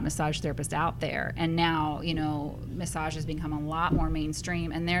weren't a lot of massage therapists out there, and now, you know, massage has become a lot more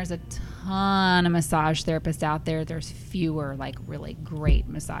mainstream, and there's a ton of massage therapists out there. There's fewer like really great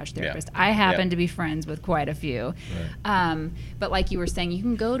massage Yeah. therapists. I happen Yeah. to be friends with quite a few, but like you were saying, you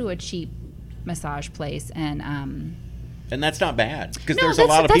can go to a cheap massage place And that's not bad, because No, there's a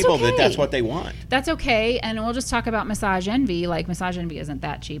lot of that's people okay. that's what they want. That's okay, and we'll just talk about Massage Envy. Like Massage Envy isn't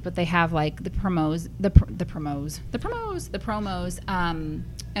that cheap, but they have like the promos.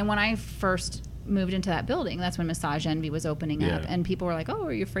 And when I first moved into that building, that's when Massage Envy was opening up, Yeah. and people were like, "Oh,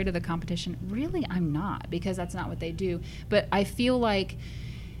 are you afraid of the competition?" Really, I'm not, because that's not what they do. But I feel like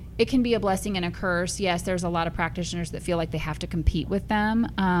it can be a blessing and a curse. Yes, there's a lot of practitioners that feel like they have to compete with them.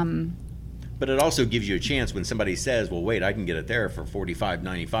 But it also gives you a chance when somebody says, "Well, wait, I can get it there for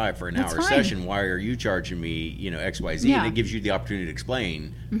 $45.95 for an That's hour fine. session. Why are you charging me, you know, XYZ?" Yeah. And it gives you the opportunity to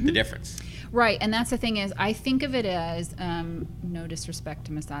explain the difference. Right, and that's the thing is, I think of it as no disrespect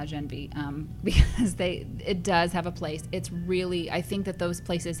to Massage Envy, because it does have a place. It's really, I think that those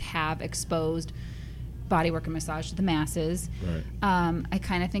places have exposed bodywork and massage to the masses. Right. I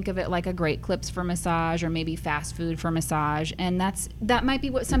kind of think of it like a Great Clips for massage, or maybe fast food for massage, and that might be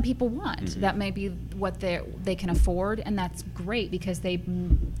what some people want. That may be what they can afford, and that's great, because they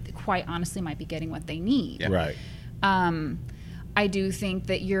quite honestly might be getting what they need. Yeah. Right. I do think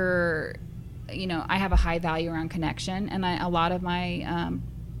that I have a high value around connection, and a lot of my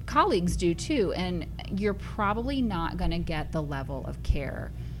colleagues do too. And you're probably not going to get the level of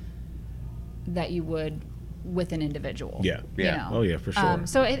care that you would with an individual. Yeah. you Yeah. know? Oh, yeah, for sure.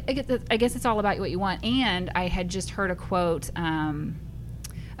 So I guess it's all about what you want. And I had just heard a quote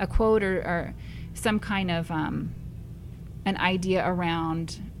or some kind of an idea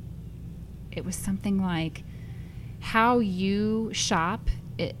around. It was something like how you shop.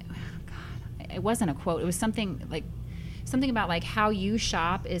 It wasn't a quote. It was something about like how you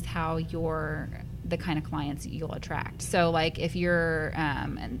shop is how the kind of clients you'll attract. So like if you're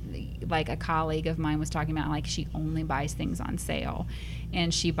like a colleague of mine was talking about, like she only buys things on sale,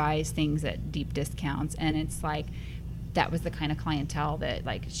 and she buys things at deep discounts, and it's like that was the kind of clientele that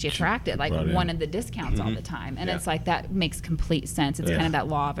like she attracted, like Brought in. wanted the discounts all the time. And Yeah. it's like that makes complete sense. It's Yeah. kind of that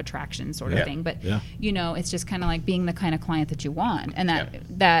law of attraction sort Yeah. of thing. But Yeah. it's just kind of like being the kind of client that you want, and Yeah.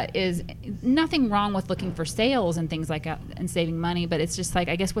 that is nothing wrong with looking for sales and things like that and saving money. But it's just like,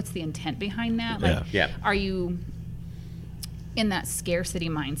 I guess, what's the intent behind that? Like, Yeah. are you in that scarcity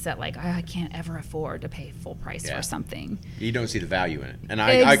mindset, like, oh, I can't ever afford to pay full price Yeah. for something. You don't see the value in it, and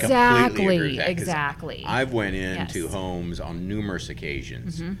I completely agree with that. 'Cause Exactly. I've went into Yes. homes on numerous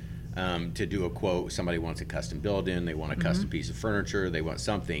occasions to do a quote. Somebody wants a custom build-in, they want a custom piece of furniture, they want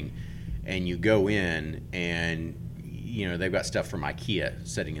something, and you go in and they've got stuff from IKEA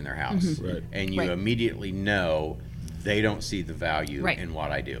sitting in their house, Right. and you Right. immediately know they don't see the value Right. in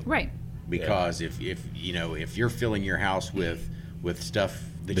what I do, Right. because if you're filling your house with stuff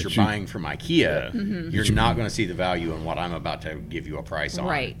that That you're you- buying from IKEA, Mm-hmm. you're not going to see the value in what I'm about to give you a price on.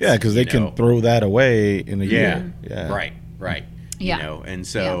 Right. Yeah, because they You know. can throw that away in a Yeah. year. Yeah. Right. Yeah. And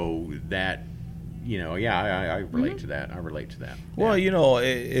so that, I relate to that. I relate to that. Well, Yeah.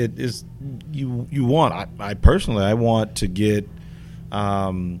 it is you want. I personally, I want to get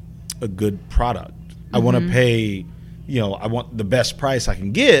a good product. I want to pay. I want the best price I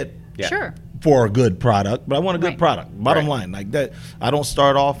can get Yeah. Sure. for a good product, but I want a good Right. product. Bottom Right. line, like that. I don't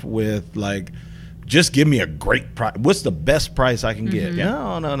start off with like, just give me a great price. What's the best price I can get?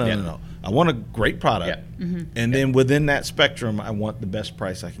 No. Yeah. No. I want a great product, and then within that spectrum, I want the best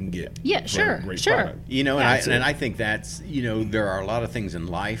price I can get. Yeah, for a sure, great sure. product. And I think that's, there are a lot of things in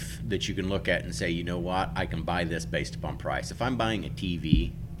life that you can look at and say, you know what, I can buy this based upon price. If I'm buying a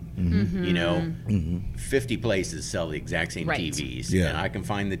TV, 50 places sell the exact same Right. TVs, Yeah. and I can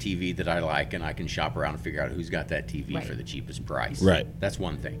find the TV that I like, and I can shop around and figure out who's got that TV Right. for the cheapest price. Right. That's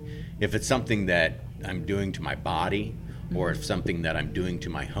one thing. If it's something that I'm doing to my body, or if something that I'm doing to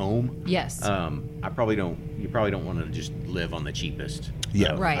my home, Yes. I probably don't. You probably don't want to just live on the cheapest. Yeah,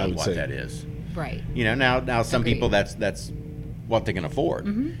 of Right. I would what say. that is. Right. Now some Agreed. people that's what they can afford.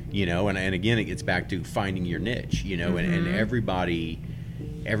 And again, it gets back to finding your niche. And everybody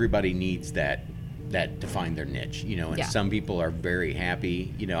needs that to find their niche. And Yeah. some people are very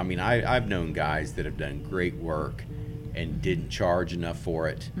happy. I've known guys that have done great work and didn't charge enough for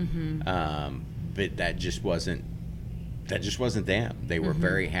it. But that just wasn't them. They were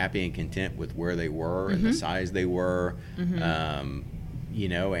very happy and content with where they were and the size they were. And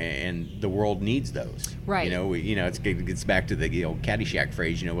the world needs those. Right. It gets back to the old Caddyshack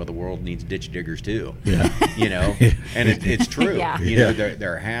phrase. Well, the world needs ditch diggers too. Yeah. And it's true. Yeah.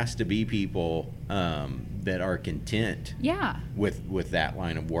 There has to be people that are content Yeah. with that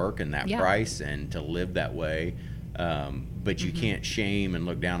line of work and that Yeah. price, and to live that way. But you can't shame and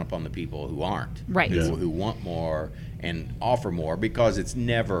look down upon the people who aren't, Right. who want more and offer more, because it's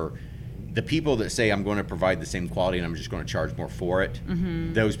never the people that say, I'm going to provide the same quality and I'm just going to charge more for it.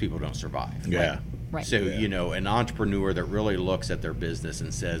 Those people don't survive. Yeah. Right. So, Yeah. an entrepreneur that really looks at their business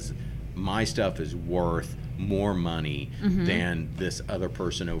and says, my stuff is worth more money than this other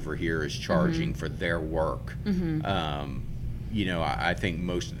person over here is charging for their work. I think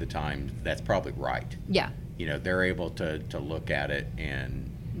most of the time that's probably right. Yeah. They're able to look at it and,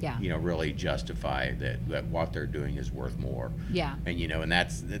 Yeah. really justify that what they're doing is worth more. Yeah. And, and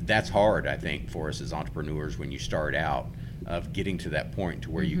that's hard, I think, for us as entrepreneurs when you start out, of getting to that point to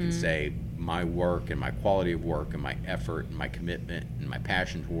where you can say, my work and my quality of work and my effort and my commitment and my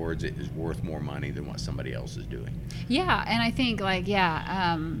passion towards it is worth more money than what somebody else is doing. Yeah, and I think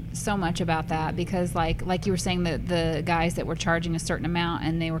so much about that, because like you were saying, that the guys that were charging a certain amount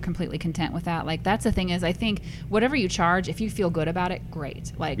and they were completely content with that. Like, that's the thing, is I think whatever you charge, if you feel good about it,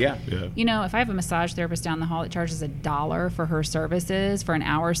 great. Like, Yeah. if I have a massage therapist down the hall that charges $1 for her services for an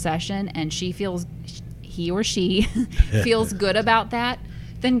hour session, and he or she feels good about that,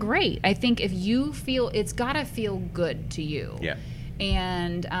 then great. I think if you feel, it's got to feel good to you. Yeah.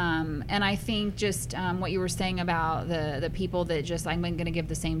 And I think just what you were saying about the people that just, I'm going to give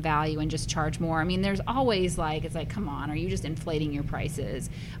the same value and just charge more. I mean, there's always it's like, come on, are you just inflating your prices?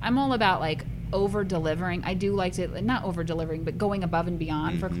 I'm all about over delivering. I do like to, not over delivering, but going above and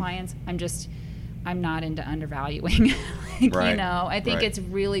beyond for clients. I'm not into undervaluing. Right. I think Right. it's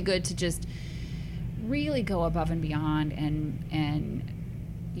really good to just really go above and beyond and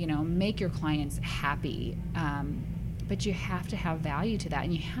make your clients happy. But you have to have value to that,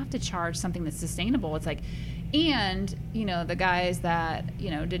 and you have to charge something that's sustainable. It's and the guys that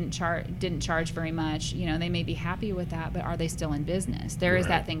didn't charge very much, they may be happy with that, but are they still in business? There is Right.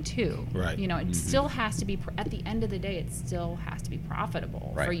 that thing too. Right. It still has to be, at the end of the day, it still has to be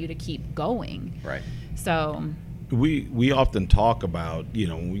profitable for Right. you to keep going. Right. So We often talk about,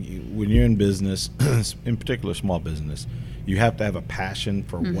 when you're in business, in particular small business, you have to have a passion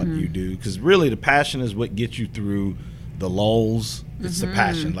for what you do, because really the passion is what gets you through the lulls. It's the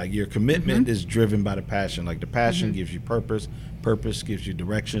passion. Like, your commitment is driven by the passion. Like, the passion gives you purpose gives you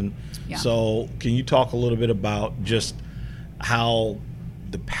direction. Yeah. So can you talk a little bit about just how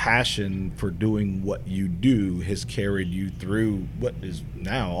the passion for doing what you do has carried you through what is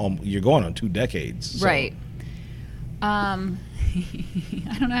now you're going on 2 decades. So. Right. I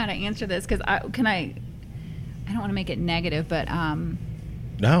don't know how to answer this because I don't want to make it negative, but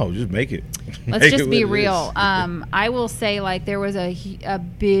no, just make it. Let's just be real. I will say, like, there was a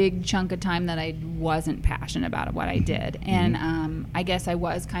big chunk of time that I wasn't passionate about what I did, and I guess I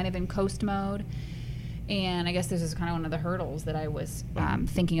was kind of in coast mode. And I guess this is kind of one of the hurdles that I was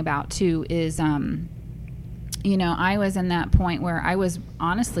thinking about too. Is I was in that point where I was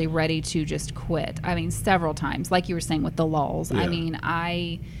honestly ready to just quit. I mean, several times, like you were saying with the lulls. Yeah. I mean,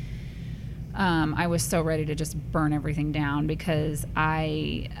 I was so ready to just burn everything down because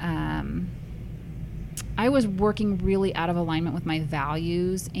I was working really out of alignment with my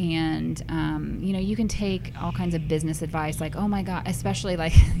values. And, you can take all kinds of business advice like, oh my God, especially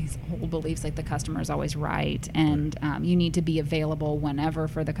like these old beliefs, like the customer is always right. And you need to be available whenever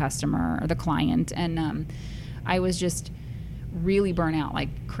for the customer or the client. And I was just really burnt out,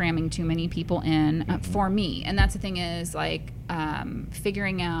 like cramming too many people in for me. And that's the thing is like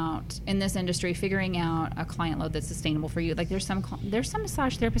figuring out in this industry, figuring out a client load that's sustainable for you. Like there's some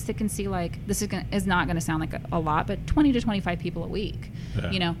massage therapists that can see like this is not going to sound like a lot, but 20 to 25 people a week.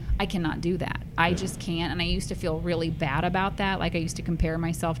 Yeah. I cannot do that. I just can't. And I used to feel really bad about that. Like I used to compare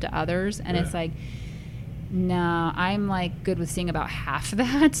myself to others, and it's like, no, I'm like good with seeing about half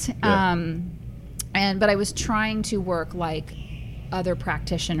that. Yeah. But I was trying to work like other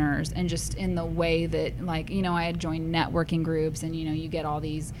practitioners and just in the way that like, I had joined networking groups and, you get all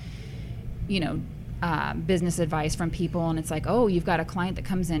these, business advice from people. And it's like, oh, you've got a client that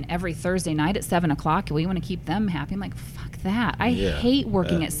comes in every Thursday night at 7:00. We want to keep them happy. I'm like, fuck that. I hate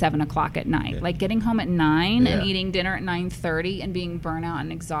working at 7:00 at night, like getting home at 9 and eating dinner at 9:30 and being burnt out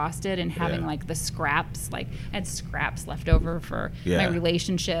and exhausted and having like the scraps, like I had scraps left over for my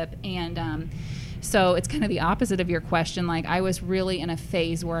relationship. And, so it's kind of the opposite of your question. Like I was really in a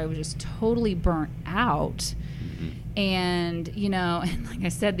phase where I was just totally burnt out. And, and like I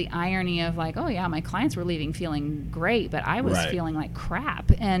said, the irony of like, oh yeah, my clients were leaving feeling great, but I was feeling like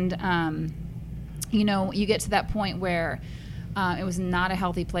crap. And, you get to that point where it was not a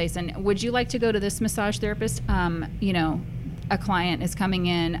healthy place. And would you like to go to this massage therapist? A client is coming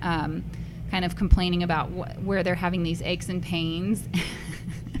in kind of complaining about where they're having these aches and pains.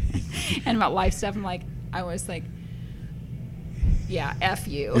 And about life stuff. I was like, yeah, F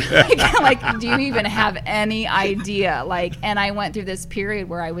you. like, do you even have any idea? Like, and I went through this period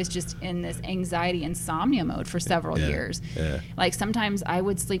where I was just in this anxiety insomnia mode for several years. Yeah. Like sometimes I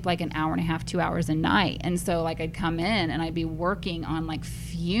would sleep like an hour and a half, 2 hours a night. And so like I'd come in and I'd be working on like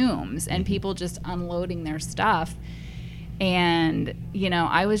fumes and people just unloading their stuff. And,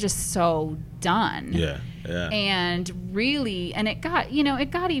 I was just so done. Yeah. Yeah. And really, and it got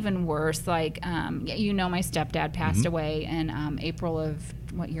even worse. Like, my stepdad passed away in April of,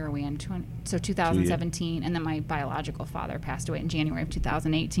 what year are we in? 2017. And then my biological father passed away in January of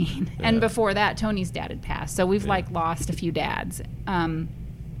 2018. Yeah. And before that, Tony's dad had passed. So we've like lost a few dads. And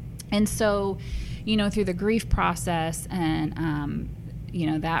so, through the grief process and,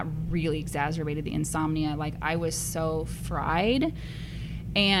 that really exacerbated the insomnia. Like I was so fried.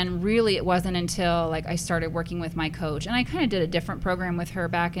 And really it wasn't until like I started working with my coach, and I kind of did a different program with her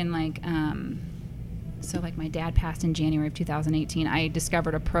back in like, so like my dad passed in January of 2018. I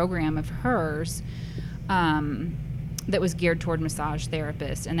discovered a program of hers that was geared toward massage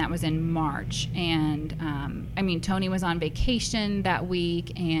therapists, and that was in March. And Tony was on vacation that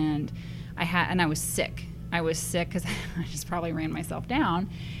week, and I was sick. I was sick because I just probably ran myself down.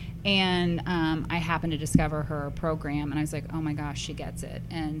 And I happened to discover her program, and I was like, oh my gosh, she gets it.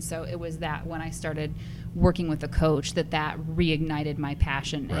 And so it was that when I started working with a coach that reignited my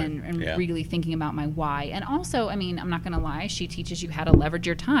passion and really thinking about my why. And also, I'm not going to lie, she teaches you how to leverage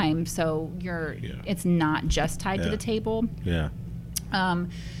your time. So it's not just tied to the table. Yeah.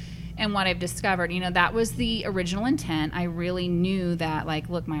 And what I've discovered, that was the original intent. I really knew that, like,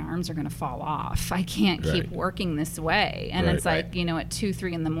 look, my arms are going to fall off. I can't keep working this way. And it's like, at 2,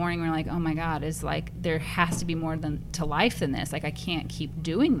 3 in the morning, we're like, oh my God, it's like, there has to be more to life than this. Like, I can't keep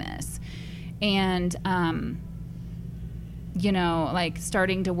doing this. And, like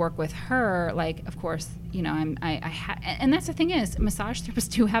starting to work with her, like, of course, and that's the thing is, massage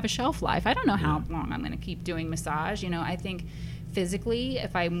therapists do have a shelf life. I don't know how long I'm going to keep doing massage. I think physically,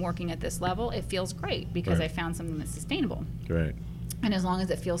 if I'm working at this level, it feels great because I found something that's sustainable. Right. And as long as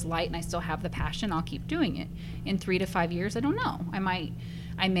it feels light and I still have the passion, I'll keep doing it. In 3 to 5 years, I don't know.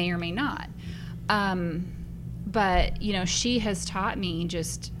 I may or may not. But, she has taught me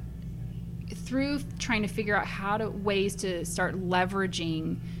just through trying to figure out ways to start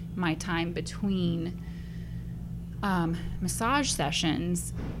leveraging my time between massage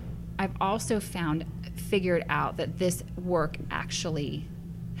sessions, I've also figured out that this work actually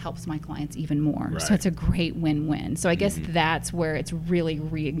helps my clients even more. Right. So it's a great win-win. So I guess that's where it's really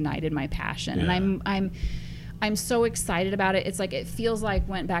reignited my passion. Yeah. And I'm so excited about it. It's like, it feels like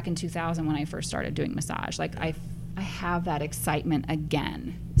went back in 2000 when I first started doing massage. Like I have that excitement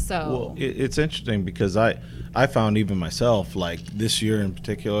again. So Well, it's interesting because I found even myself, like this year in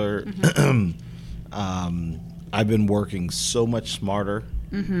particular, I've been working so much smarter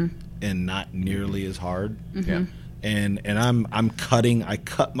and not nearly as hard. Yeah. And I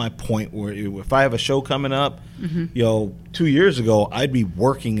cut my point where if I have a show coming up, 2 years ago, I'd be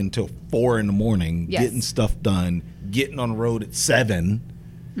working until 4 a.m, Yes. getting stuff done, getting on the road at 7,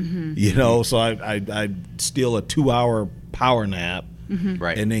 so I'd steal a 2-hour power nap.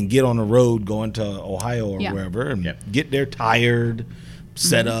 Right. And then get on the road going to Ohio or wherever and get there tired,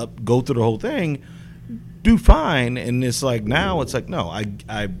 set up, go through the whole thing, do fine. And it's like now it's like, no,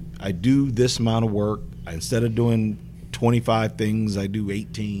 I do this amount of work. Instead of doing 25 things, I do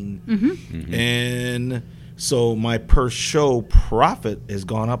 18. And so my per show profit has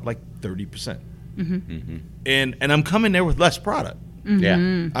gone up like 30%. And I'm coming there with less product. Yeah.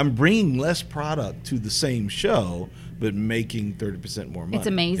 I'm bringing less product to the same show, but making 30% more money. it's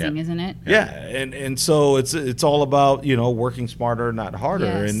amazing, isn't it? Yeah, and so it's all about working smarter, not harder,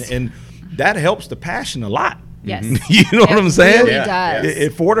 Yes. and that helps the passion a lot. Yes. You know what It I'm saying? really Yeah. does.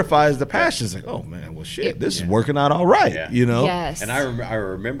 It fortifies the passion. It's like, oh man, well shit, this is working out all right. Yeah. Yes. And I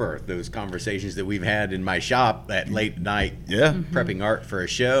remember those conversations that we've had in my shop at late night, Yeah. prepping art for a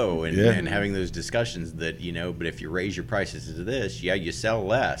show, and, Yeah. and having those discussions that but if you raise your prices to this, you sell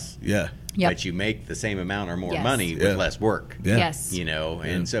less, Yeah. Yep. but you make the same amount or more Yes. money Yeah. with less work. Yeah. Yes.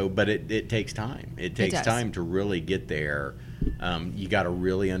 And so, but it takes time. It takes does. time to really get there. You got to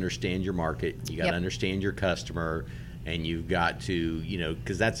really understand your market. You got to Yep. understand your customer. And you've got to,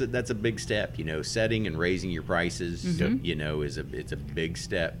 because that's a big step. Setting and raising your prices, it's a big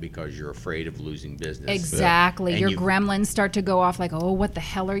step because you're afraid of losing business. Exactly. And Your you- gremlins start to go off like, oh, what the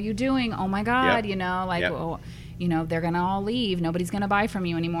hell are you doing? Oh my God, Yep. Yep. oh, they're gonna all leave. Nobody's gonna buy from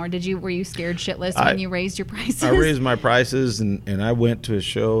you anymore. Were you scared shitless I- when you raised your prices? I raised my prices, and I went to a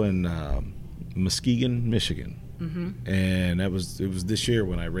show in Muskegon, Michigan, and it was this year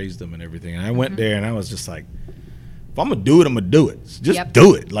when I raised them and everything. And I went there, and I was just like, if I'm gonna do it, I'm gonna do it. Just Yep.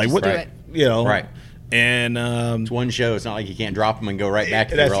 do it. Like Just what? do it. Right. And It's one show. It's not like you can't drop them and go right back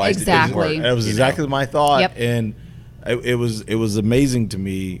if you that's realize Exactly. it didn't work. That was exactly my thought. Yep. And it was amazing to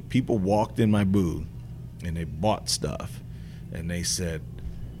me. People walked in my booth and they bought stuff, and they said,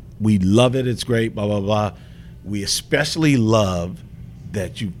 "We love it. It's great. Blah blah blah. We especially love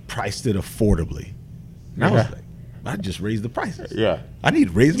that you priced it affordably." And I was like, I just raised the prices. Yeah. I need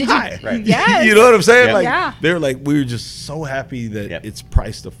to raise them Did you- high. Right. Yes. You know what I'm saying? Yeah. Like Yeah. they're like, we're just so happy that Yep. it's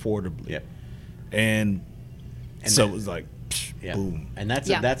priced affordably. Yep. And And so that- it was like, Yeah. boom. And that's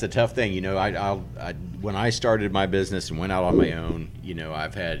Yeah. that's a tough thing. I when I started my business and went out on my own,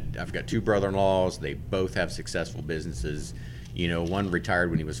 I've got 2 brother-in-laws. They both have successful businesses. One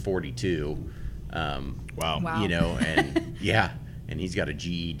retired when he was 42. Wow. Wow. And and he's got a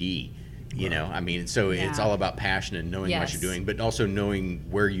GED. So it's Yeah. all about passion and knowing what Yes. you're doing, but also knowing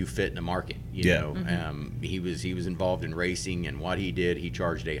where you fit in the market. Yeah. He was involved in racing, and what he did, he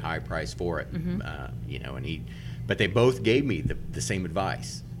charged a high price for it. But they both gave me the same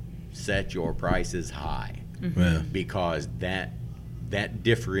advice: set your prices high, Yeah. because that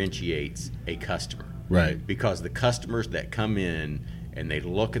differentiates a customer. Right. Because the customers that come in and they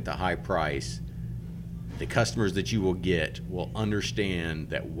look at the high price, the customers that you will get will understand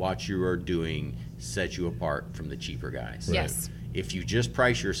that what you are doing sets you apart from the cheaper guys. Yes. If you just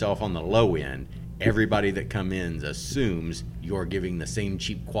price yourself on the low end, everybody that comes in assumes you're giving the same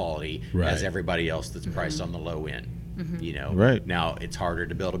cheap quality Right. as everybody else that's priced on the low end. Right. Now it's harder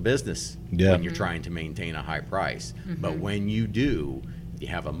to build a business Yeah. when you're trying to maintain a high price, but when you do, you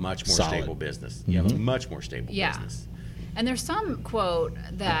have a much more Solid. stable business. You have a much more stable Yeah. business. And there's some quote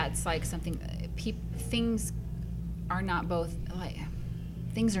that's like something, things are not both, like,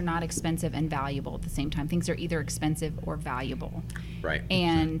 things are not expensive and valuable at the same time. Things are either expensive or valuable. Right.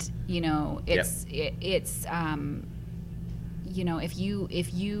 And,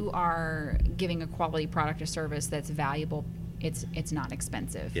 if you are giving a quality product or service that's valuable, it's not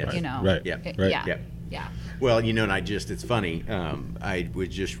expensive, Yes. Right. Yeah. It- Right. Yeah. Yeah. Yeah. Well, and it's funny. I was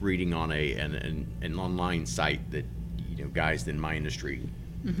just reading on an online site that guys in my industry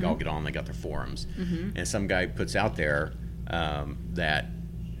all get on. They got their forums, and some guy puts out there that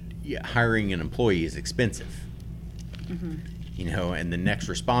hiring an employee is expensive. You know, and the next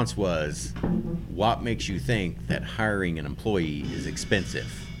response was, what makes you think that hiring an employee is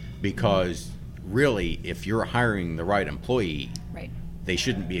expensive? Because really, if you're hiring the right employee, Right. they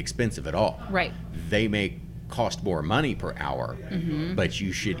shouldn't be expensive at all. Right. They may cost more money per hour, but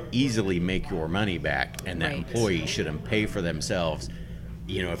you should easily make your money back, and that Right. employee shouldn't pay for themselves.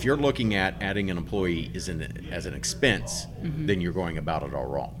 You know, if you're looking at adding an employee as an expense, then you're going about it all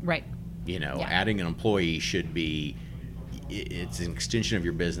wrong. Right. You know, Yeah. adding an employee should be, it's an extension of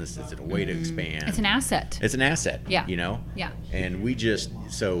your business. It's a way to expand. It's an asset. It's an asset. Yeah. You know? Yeah. And we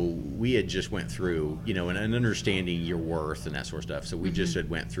had just went through, you know, and understanding your worth and that sort of stuff. So we just had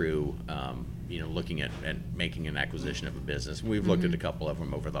went through, you know, looking at making an acquisition of a business. We've looked at a couple of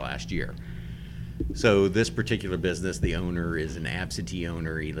them over the last year. So this particular business, the owner is an absentee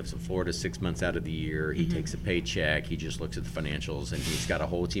owner. He lives in Florida 6 months out of the year. He takes a paycheck. He just looks at the financials, and he's got a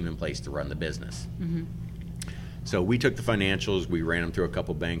whole team in place to run the business. So we took the financials, we ran them through a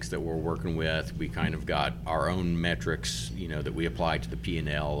couple banks that we're working with. We kind of got our own metrics, you know, that we applied to the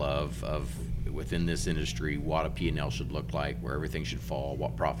P&L of within this industry, what a P&L should look like, where everything should fall,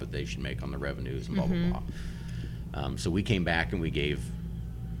 what profit they should make on the revenues, and blah, blah, blah. So we came back and we gave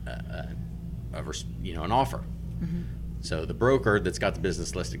an offer. So the broker that's got the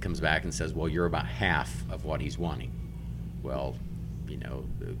business listed comes back and says, well, you're about half of what he's wanting. Well, you know,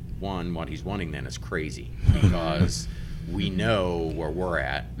 what he's wanting then is crazy, because we know where we're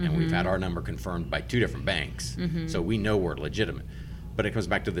at, and we've had our number confirmed by 2 different banks, so we know we're legitimate. But it comes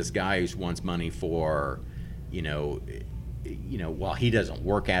back to this guy who wants money for, you know, while he doesn't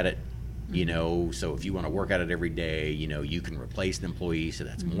work at it, you know, so if you want to work at it every day, you know, you can replace an employee, so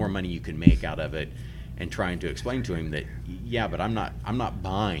that's more money you can make out of it. And trying to explain to him that, yeah, but I'm not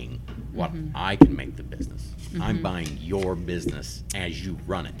buying what I can make the business. I'm buying your business as you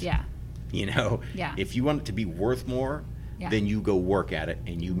run it. Yeah. You know, Yeah. if you want it to be worth more, Yeah. then you go work at it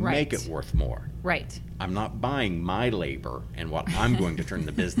and you make Right. it worth more. Right. I'm not buying my labor and what I'm going to turn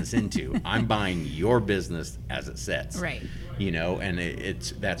the business into. I'm buying your business as it sets. Right. You know, and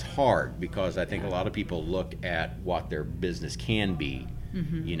that's hard, because I think a lot of people look at what their business can be,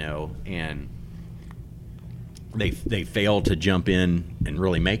 you know, and they fail to jump in and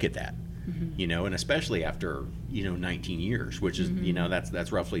really make it that. You know, and especially after, you know, 19 years, which is, you know,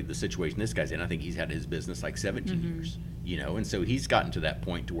 that's roughly the situation this guy's in. I think he's had his business like 17 years, you know, and so he's gotten to that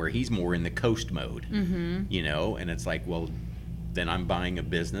point to where he's more in the coast mode, you know, and it's like, well, then I'm buying a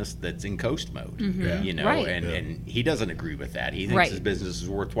business that's in coast mode, you know, Right. and he doesn't agree with that. He thinks Right. his business is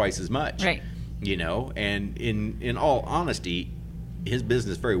worth twice as much, Right. you know, and in all honesty, his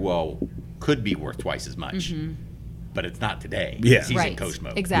business very well could be worth twice as much. But it's not today. Yeah. He's in Right. coast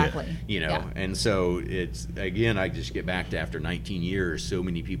mode. Exactly. You know, Yeah. and so it's, again, I just get back to after 19 years, so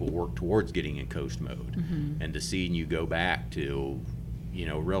many people work towards getting in coast mode. And to see you go back to, you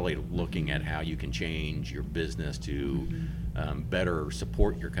know, really looking at how you can change your business to better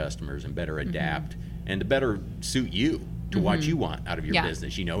support your customers and better adapt and to better suit you to what you want out of your Yeah.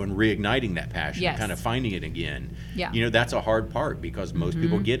 business, you know, and reigniting that passion, Yes. kind of finding it again. Yeah. You know, that's a hard part, because most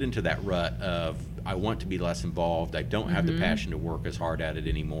people get into that rut of, I want to be less involved. I don't have the passion to work as hard at it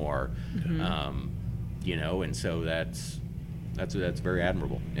anymore. You know, and so that's very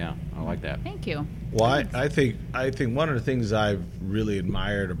admirable. Yeah, I like that. Thank you. Well, I think one of the things I've really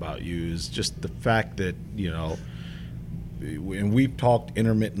admired about you is just the fact that, you know, and we've talked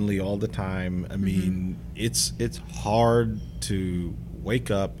intermittently all the time. I mean, it's hard to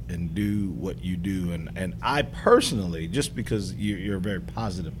wake up and do what you do, and I personally, just because you're a very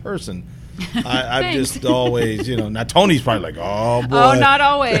positive person, I've Thanks. just always, you know. Now Tony's probably like, oh boy. Oh, not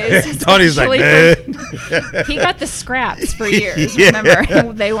always. Tony's like, Especially eh. he got the scraps for years. Yeah.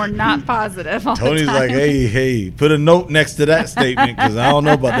 Remember, they were not positive. All Tony's the time. like, hey, put a note next to that statement, because I don't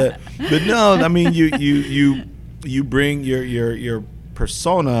know about that. But no, I mean, you bring your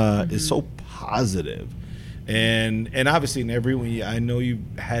persona is so positive, and obviously in everyone, I know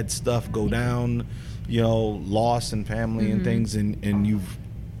you've had stuff go down, you know, loss and family and things, and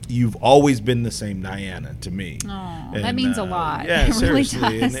you've always been the same Diana to me. Aw, And, that means a lot. Yeah, It really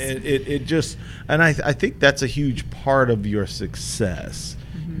seriously, does. and it just, and I think that's a huge part of your success,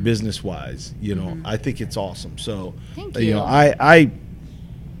 business wise. You know, I think it's awesome. So, Thank you you. know,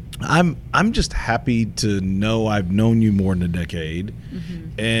 I'm just happy to know I've known you more than a decade,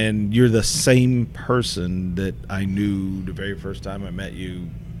 and you're the same person that I knew the very first time I met you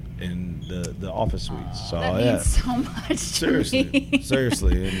in the office suites. So That yeah, means so much to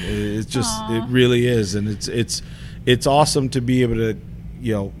seriously, me. and it's just Aw. it really is, and it's awesome to be able to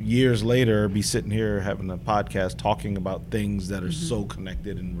years later, be sitting here having a podcast talking about things that are so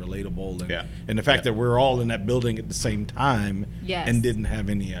connected and relatable, and the fact that we're all in that building at the same time and didn't have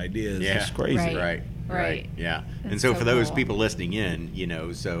any ideas is crazy. Right. Yeah. That's And so for those cool. people listening in,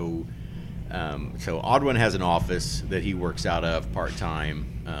 so Audwin has an office that he works out of part time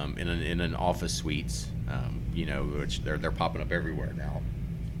in an office suites, which they're popping up everywhere now.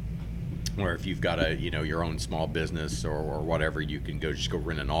 Where if you've got your own small business or whatever, you can just go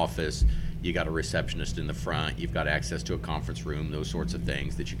rent an office. You got a receptionist in the front. You've got access to a conference room. Those sorts of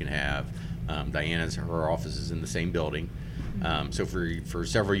things that you can have. Her office is in the same building. So for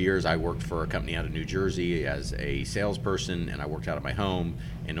several years, I worked for a company out of New Jersey as a salesperson, and I worked out of my home.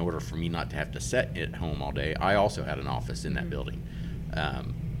 In order for me not to have to sit at home all day, I also had an office in that building.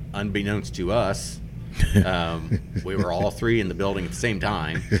 Unbeknownst to us, we were all three in the building at the same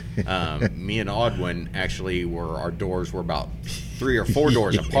time. Me and Audwin actually our doors were about 3 or 4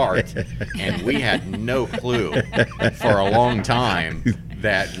 doors apart, and we had no clue for a long time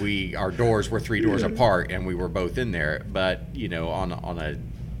that our doors were 3 doors apart, and we were both in there. But on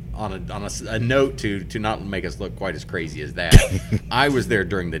a note to not make us look quite as crazy as that, I was there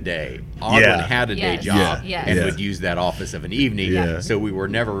during the day. Audwin had a day job and would use that office of an evening, so we were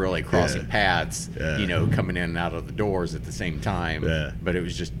never really crossing paths, coming in and out of the doors at the same time. But it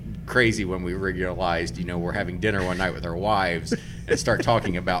was just crazy when we realized, we're having dinner one night with our wives and start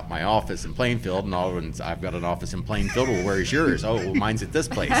talking about my office in Plainfield, and Audwin's, I've got an office in Plainfield. Well, where's yours? Oh, well, mine's at this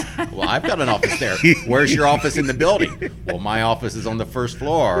place. Well, I've got an office there. Where's your office in the building? Well, my office is on the first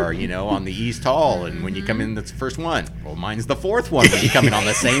floor, on the east hall, and when you come in, that's the first one. Well, mine's the fourth one when you come in on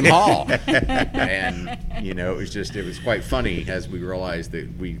the same hall. And, it was quite funny as we realized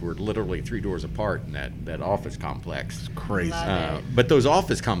that we were literally 3 doors apart in that office complex. Crazy. But those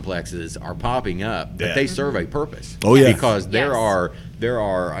office complexes are popping up, but they serve a purpose. Oh, yeah. Because there are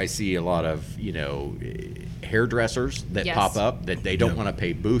I see a lot of hairdressers that pop up that they don't want to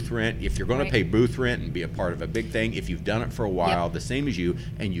pay booth rent. If you're going to pay booth rent and be a part of a big thing, if you've done it for a while, the same as you,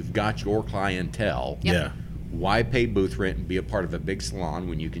 and you've got your clientele, why pay booth rent and be a part of a big salon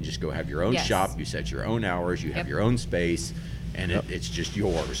when you can just go have your own shop, you set your own hours, you have your own space, and it's just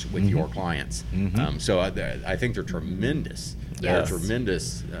yours with your clients. So I think they're tremendous. They're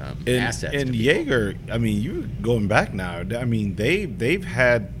tremendous assets. And Jaeger, you going back now. They've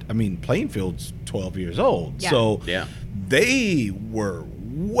had. Plainfield's 12 years old, so they were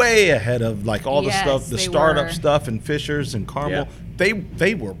way ahead of all the stuff, the startup stuff, and Fishers and Carmel.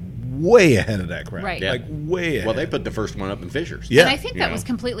 They were way ahead of that crap. Right. Way ahead. Well, they put the first one up in Fishers. And I think that was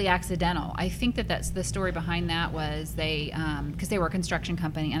completely accidental. I think that's the story behind that was they, because they were a construction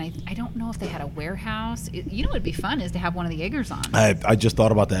company, and I don't know if they had a warehouse. What would be fun is to have one of the Jaegers on. I just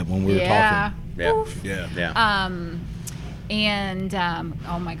thought about that when we were talking. And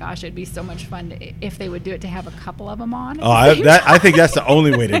oh my gosh, it'd be so much fun if they would do it to have a couple of them on. I think that's the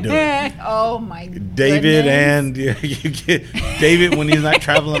only way to do it. Oh my David goodness. and you get David when he's not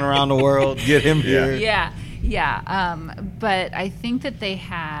traveling around the world. Get him here. But I think that they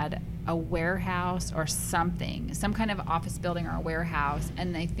had a warehouse or something, some kind of office building or a warehouse,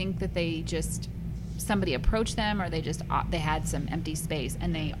 and I think that they just somebody approached them, or they had some empty space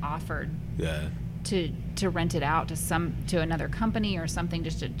and they offered. To rent it out to another company or something,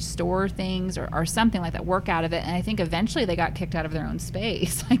 just to store things or something like that, work out of it. And I think eventually they got kicked out of their own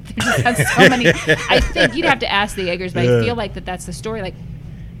space. They just had so many. I think you'd have to ask the Jaegers, but I feel like that's the story.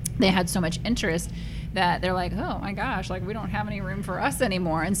 They had so much interest that they're like, oh my gosh, we don't have any room for us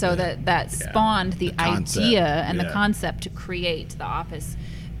anymore. And so that spawned the idea and the concept to create the office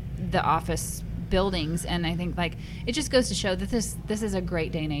buildings. And I think it just goes to show that this is a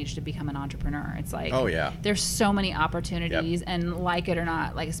great day and age to become an entrepreneur. It's there's so many opportunities, and like it or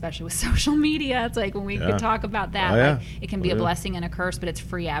not, especially with social media, it's when we could talk about that, it can be a blessing and a curse, but it's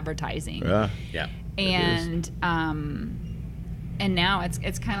free advertising. And and now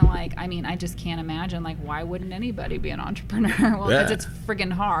it's kind of I just can't imagine why wouldn't anybody be an entrepreneur? Well, because it's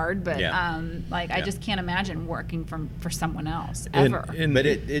friggin' hard, but I just can't imagine working for someone else ever. But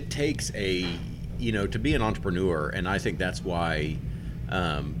it takes to be an entrepreneur, and I think that's why,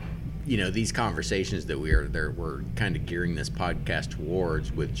 these conversations that we're kind of gearing this podcast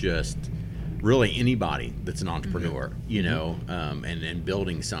towards with just really anybody that's an entrepreneur, and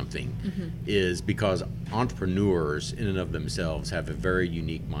building something, is because entrepreneurs in and of themselves have a very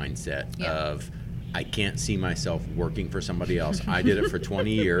unique mindset of, I can't see myself working for somebody else. I did it for 20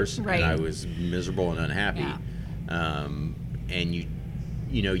 years, and I was miserable and unhappy. And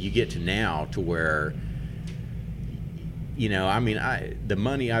you get to now to where, the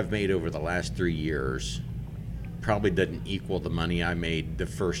money I've made over the last 3 years probably doesn't equal the money I made the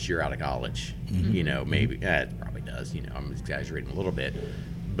first year out of college. You know, maybe it probably does. You know, I'm exaggerating a little bit,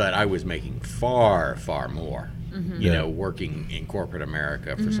 but I was making far, far more. You know, working in corporate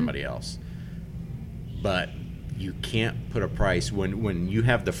America for somebody else. But you can't put a price when you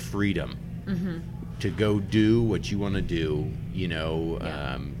have the freedom to go do what you want to do. You know,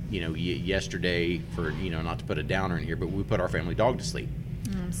 yesterday, for not to put a downer in here, but we put our family dog to sleep.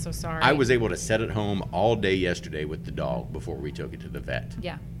 I'm so sorry. I was able to sit at home all day yesterday with the dog before we took it to the vet.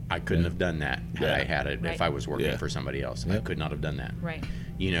 Yeah. I couldn't have done that had I had it Right. if I was working Yeah. for somebody else. I Yep. could not have done that. Right.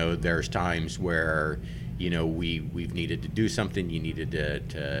 You know, there's times where, we've needed to do something. You needed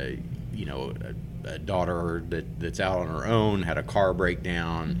to a daughter that's out on her own had a car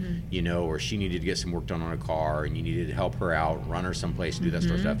breakdown, or she needed to get some work done on a car, and you needed to help her out, run her someplace, do that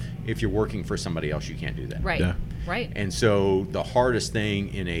sort of stuff. If you're working for somebody else, you can't do that. Right. Yeah. Right. And so the hardest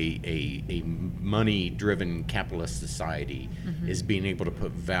thing in a money-driven capitalist society is being able to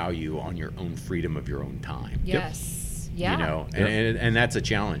put value on your own freedom of your own time. Yes. Yeah. And that's a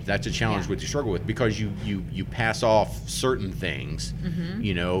challenge. That's a challenge Yeah. what you struggle with, because you pass off certain things.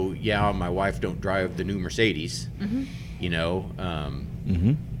 My wife don't drive the new Mercedes,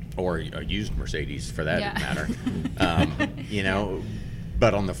 or a used Mercedes for that Yeah. matter.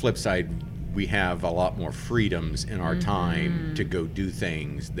 But on the flip side, we have a lot more freedoms in our time to go do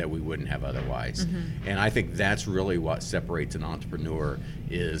things that we wouldn't have otherwise. And I think that's really what separates an entrepreneur,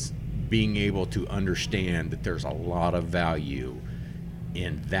 is being able to understand that there's a lot of value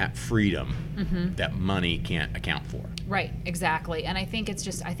in that freedom that money can't account for. Right, exactly. And I think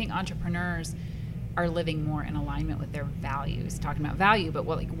I think entrepreneurs are living more in alignment with their values, talking about value, but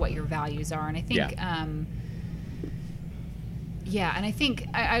what your values are. And I think, and I think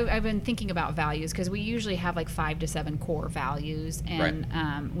I've been thinking about values, because we usually have like 5 to 7 core values,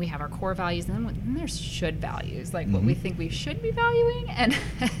 and we have our core values, and then there's should values, like what we think we should be valuing. And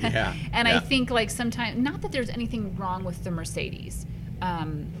I think, like, sometimes, not that there's anything wrong with the Mercedes,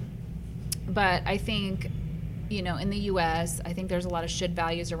 but I think, in the U.S., I think there's a lot of should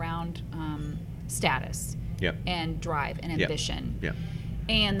values around status and drive and ambition. Yeah.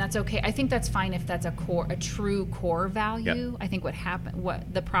 And that's okay. I think that's fine if that's a true core value. I think what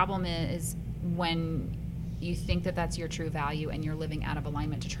the problem is when you think that that's your true value and you're living out of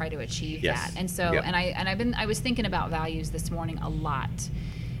alignment to try to achieve that. And so, I was thinking about values this morning a lot.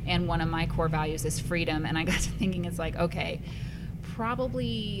 And one of my core values is freedom. And I got to thinking, it's like, okay,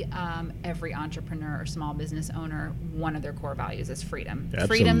 probably every entrepreneur or small business owner, one of their core values is freedom.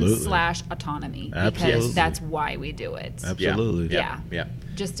 Absolutely. Freedom/autonomy. Because Absolutely. that's why we do it. Absolutely. Yeah. Yeah.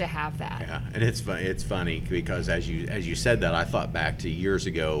 Just to have that. Yeah, and it's funny because as you said that, I thought back to years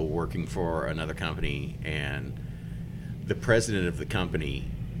ago working for another company, and the president of the company,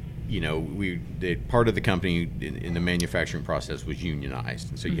 part of the company in the manufacturing process was unionized,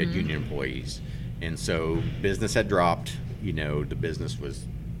 and so you had union employees, and so business had dropped. The business was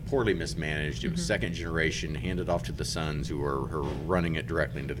poorly mismanaged. It was second generation, handed off to the sons who were running it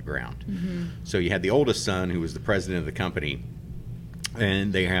directly into the ground. So you had the oldest son, who was the president of the company,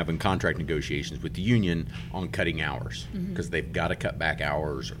 and they have in contract negotiations with the union on cutting hours, because they've got to cut back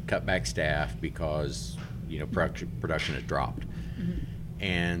hours or cut back staff because production has dropped.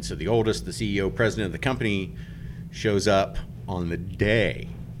 And so the oldest, the CEO, president of the company, shows up on the day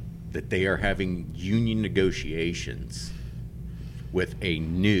that they are having union negotiations with a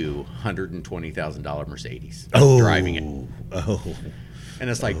new $120,000 Mercedes, driving it. And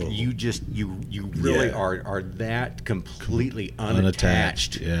it's like, you really are that completely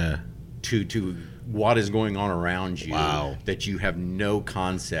unattached to what is going on around you, that you have no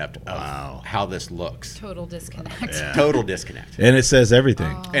concept of how this looks. Total disconnect. Total disconnect. And it says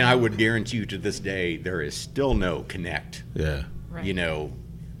everything. And I would guarantee you to this day, there is still no connect. Yeah. Right.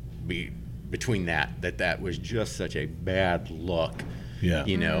 Between that was just such a bad look. Yeah.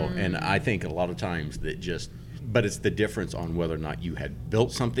 And I think a lot of times but it's the difference on whether or not you had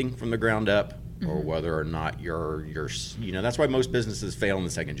built something from the ground up, or whether or not you're that's why most businesses fail in the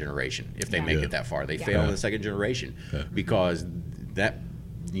second generation. If they make it that far, they fail in the second generation because that,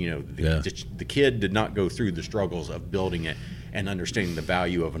 the kid did not go through the struggles of building it and understanding the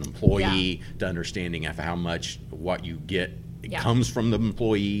value of an employee, to understanding of how much what you get comes from the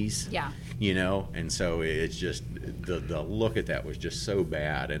employees. And so it's just the look at that was just so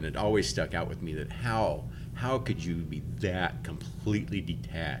bad, and it always stuck out with me that how could you be that completely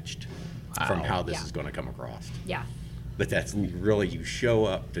detached from how this is going to come across? Yeah. But that's really, you show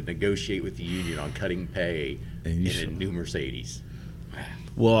up to negotiate with the union on cutting pay in a new Mercedes.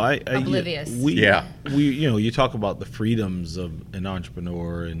 Well, Oblivious. We, Yeah. you talk about the freedoms of an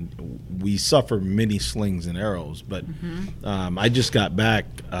entrepreneur, and we suffer many slings and arrows. But I just got back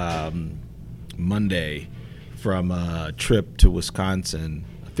Monday from a trip to Wisconsin,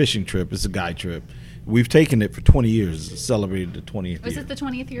 a fishing trip. It's a guy trip. We've taken it for 20 years. It's celebrated the 20th year. Was it the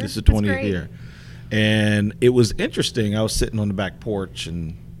 20th year? It's the That's 20th great. year. And it was interesting. I was sitting on the back porch,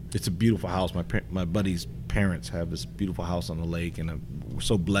 and it's a beautiful house. My buddy's parents have this beautiful house on the lake, and we're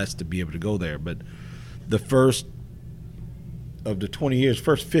so blessed to be able to go there. But the first of the 20 years,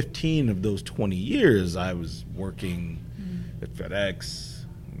 first 15 of those 20 years, I was working at FedEx,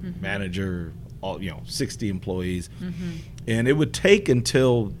 manager, 60 employees. And it would take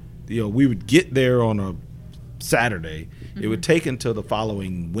until, we would get there on a Saturday. It would take until the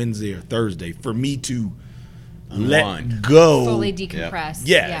following Wednesday or Thursday for me to Unwind. let go. Fully decompress.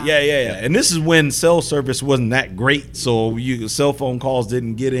 Yeah. And this is when cell service wasn't that great, so cell phone calls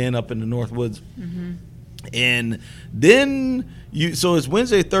didn't get in up in the Northwoods. And then so it's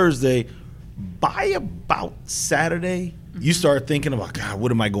Wednesday, Thursday. By about Saturday, you start thinking about, God,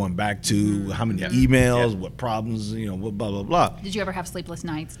 what am I going back to? How many emails? What problems? What blah blah blah. Did you ever have sleepless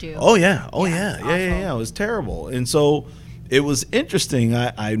nights too? Oh yeah. Awful. It was terrible. And so it was interesting.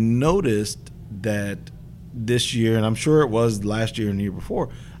 I noticed that this year, and I'm sure it was last year and the year before,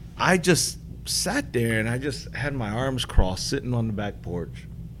 I just sat there and I just had my arms crossed sitting on the back porch,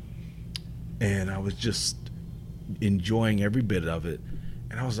 and I was just enjoying every bit of it.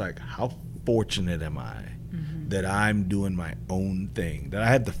 And I was like, how fortunate am I that I'm doing my own thing, that I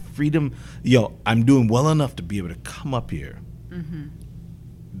have the freedom. I'm doing well enough to be able to come up here.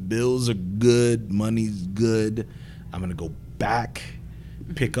 Bills are good, money's good. I'm going to go back,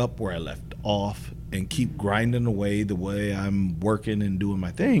 pick up where I left off, and keep grinding away the way I'm working and doing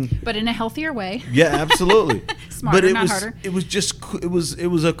my thing. But in a healthier way. Yeah, absolutely. Smarter, but it not was harder. it was just it was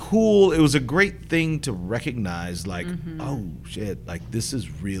a great thing to recognize, like, oh shit, like this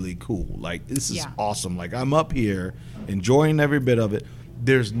is really cool. Like this is awesome. Like I'm up here enjoying every bit of it.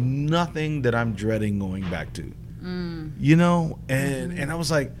 There's nothing that I'm dreading going back to. And I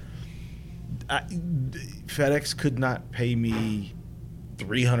was like, FedEx could not pay me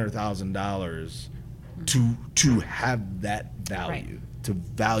 $300,000 to have that value, to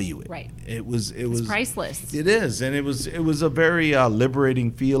value it. Right. It was Priceless. It is, and it was a very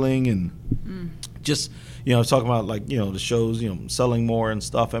liberating feeling, and just I was talking about, like, the shows, selling more and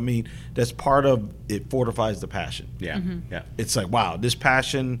stuff. I mean, that's part of it. Fortifies the passion. Yeah. Yeah. It's like, wow, this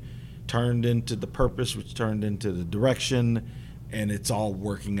passion turned into the purpose, which turned into the direction, and it's all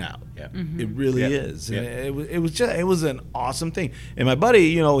working out. Yeah. It really is. Yeah. And it was an awesome thing. And my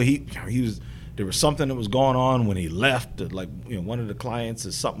buddy, he was, there was something that was going on when he left. Like, one of the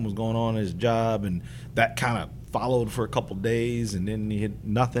clients, something was going on in his job, and that kind of followed for a couple days, and then he had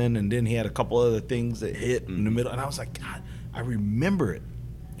nothing, and then he had a couple other things that hit in the middle, and I was like, God, I remember it.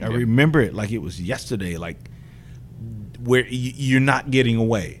 I remember it like it was yesterday, like where you're not getting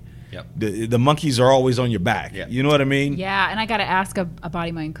away. Yep. The monkeys are always on your back. Yep. You know what I mean? Yeah, and I got to ask a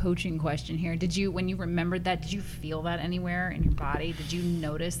body mind coaching question here. When you remembered that, did you feel that anywhere in your body? Did you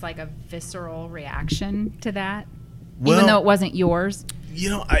notice like a visceral reaction to that, even though it wasn't yours?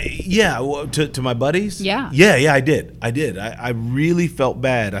 To my buddies. Yeah, I did. I really felt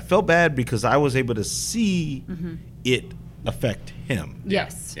bad. I felt bad because I was able to see it affect him.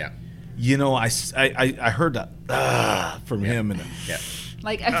 Yes. Yeah. I heard that from him, and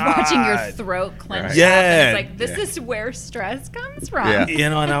like watching your throat clench up. Yeah. And it's like, this is where stress comes from. Yeah.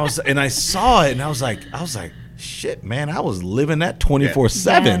 and I saw it, and I was like, shit, man, I was living that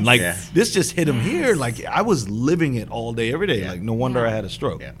 24/7. Yes. Like, Yeah. this just hit him here. Like, I was living it all day, every day. Like, no wonder I had a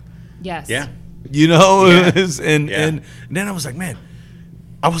stroke. Yeah. Yes. Yeah. And Yeah. then I was like, man,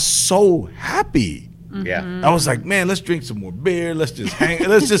 I was so happy. Yeah. I was like, man, let's drink some more beer. Let's just hang.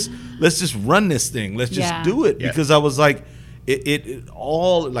 let's just run this thing. Let's just do it. Yeah. Because I was like, it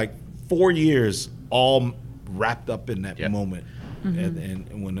all, like 4 years all wrapped up in that moment.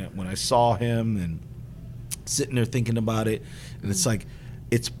 And when I saw him and sitting there thinking about it, and it's like,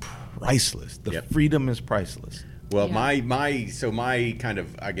 it's priceless. The freedom is priceless. Well, Yeah. my kind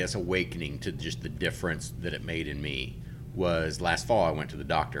of, I guess, awakening to just the difference that it made in me was last fall. I went to the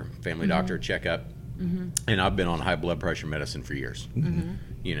doctor, family doctor checkup, and I've been on high blood pressure medicine for years.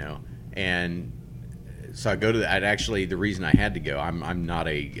 And so I go to the reason I had to go, I'm not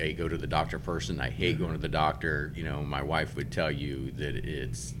a go to the doctor person. I hate going to the doctor. My wife would tell you that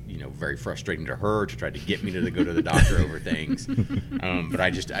it's very frustrating to her to try to get me to go to the doctor over things, but I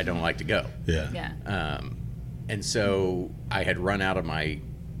don't like to go. Yeah. And so I had run out of my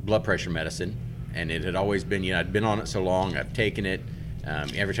blood pressure medicine, and it had always been, I'd been on it so long, I've taken it,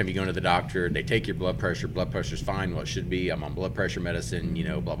 Every time you go into the doctor, they take your blood pressure. Blood pressure's fine, what it should be. I'm on blood pressure medicine,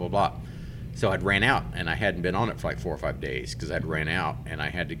 blah, blah, blah. So I'd ran out, and I hadn't been on it for like 4 or 5 days because I'd ran out, and I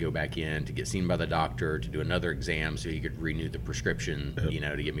had to go back in to get seen by the doctor to do another exam so he could renew the prescription,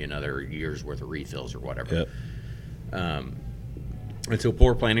 to give me another year's worth of refills or whatever. And so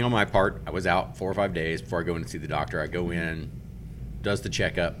poor planning on my part. I was out 4 or 5 days before I go in to see the doctor. I go in, does the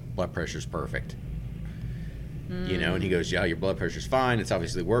checkup, blood pressure's perfect. And he goes, yeah, your blood pressure's fine. It's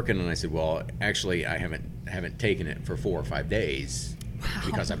obviously working. And I said, well, actually, I haven't taken it for 4 or 5 days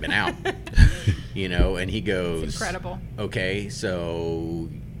because I've been out. And he goes, It's incredible. Okay, so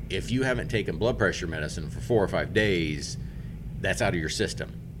if you haven't taken blood pressure medicine for 4 or 5 days, that's out of your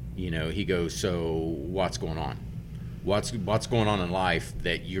system. He goes, so what's going on? What's going on in life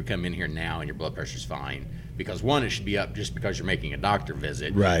that you're coming in here now and your blood pressure's fine? Because 1, it should be up just because you're making a doctor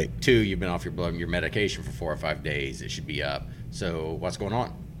visit. Right. 2, you've been off your medication for 4 or 5 days. It should be up. So what's going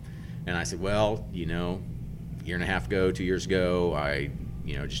on? And I said, well, year and a half ago, 2 years ago, I,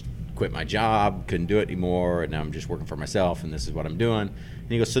 just quit my job, couldn't do it anymore, and now I'm just working for myself, and this is what I'm doing. And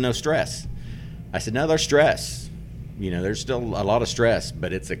he goes, so no stress? I said, no, there's stress. There's still a lot of stress,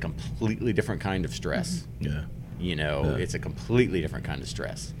 but it's a completely different kind of stress. Yeah. It's a completely different kind of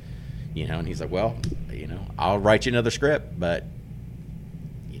stress. And he's like, well, I'll write you another script, but,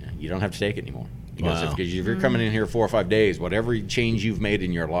 you don't have to take it anymore. Because Wow. if you're coming in here 4 or 5 days, whatever change you've made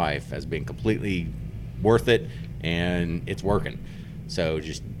in your life has been completely worth it, and it's working. So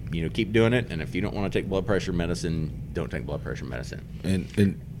just, keep doing it. And if you don't want to take blood pressure medicine, don't take blood pressure medicine.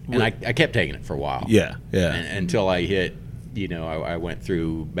 And I kept taking it for a while. Yeah. Until I hit, I went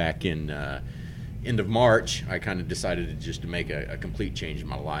through back in end of March. I kind of decided to make a complete change in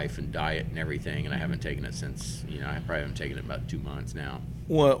my life and diet and everything. And I haven't taken it since, I probably haven't taken it about 2 months now.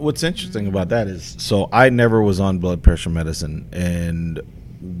 Well, what's interesting about that is, so I never was on blood pressure medicine, and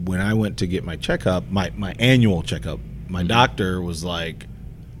when I went to get my checkup, my annual checkup, my doctor was like,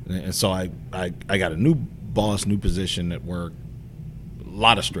 and so I got a new boss, new position at work, a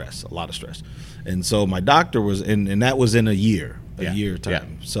lot of stress, and so my doctor was, and that was in a year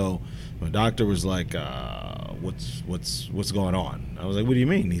time. Yeah. So my doctor was like, what's going on? I was like, what do you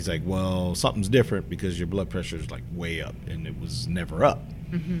mean? He's like, well, something's different because your blood pressure is like way up, and it was never up.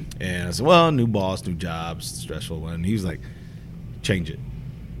 And I said, well, new boss, new jobs, stressful. And he was like, change it.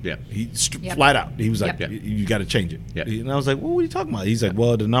 Yeah. He flat out. He was like, Yep. you got to change it. Yep. And I was like, well, what are you talking about? He's like,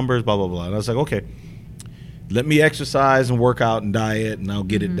 well, the numbers, blah, blah, blah. And I was like, okay, let me exercise and work out and diet, and I'll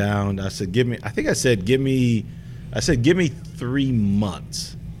get it down. I said, give me 3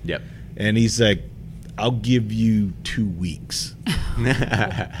 months. Yep. And he's like, I'll give you 2 weeks.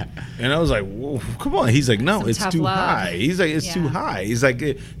 And I was like, whoa, come on. He's like, no, Some it's tough too love. high. He's like, it's too Yeah. high. He's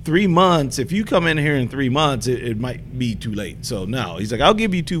like, 3 months. If you come in here in 3 months, it might be too late. So no, he's like, I'll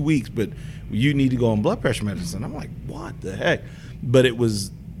give you 2 weeks, but you need to go on blood pressure medicine. I'm like, what the heck? But it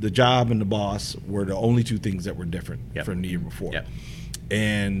was the job and the boss were the only 2 things that were different Yep. from the year before. Yep.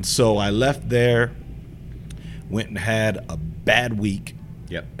 And so I left there, went and had a bad week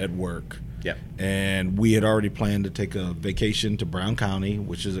Yep. at work. Yep. And we had already planned to take a vacation to Brown County,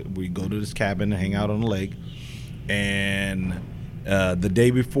 which is we go to this cabin and hang out on the lake. And the day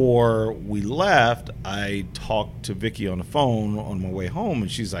before we left, I talked to Vicky on the phone on my way home,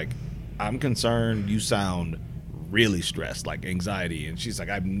 and she's like, I'm concerned you sound really stressed, like anxiety. And she's like,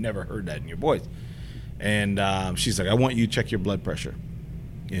 I've never heard that in your voice. And she's like, I want you to check your blood pressure.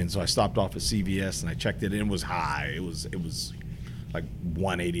 And so I stopped off at CVS and I checked it, and it was high. It was like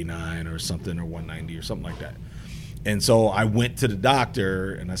 189 or something, or 190 or something like that. And so I went to the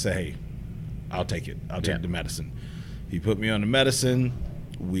doctor and I said, hey, I'll take it. I'll take the medicine. He put me on the medicine.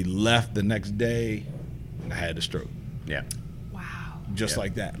 We left the next day and I had a stroke. Yeah. Wow. Just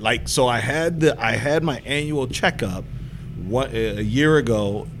like that. Like, so I had my annual checkup a year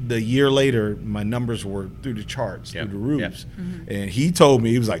ago. The year later, my numbers were through the charts, Yep. through the roofs. Yep. And he told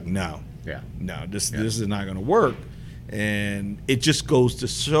me, he was like, no, Yeah. this is not going to work. And it just goes to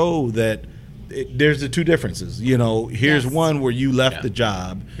show that there's the 2 differences. Here's Yes. one where you left Yeah. the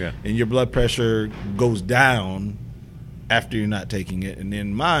job Yeah. and your blood pressure goes down after you're not taking it. And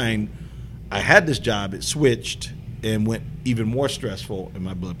then mine, I had this job, it switched and went even more stressful, and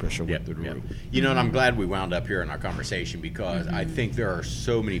my blood pressure went through the roof. And I'm glad we wound up here in our conversation because I think there are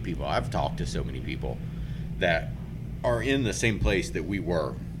so many people, I've talked to so many people that are in the same place that we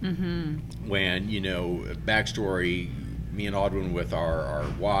were. When, backstory, me and Audwin with our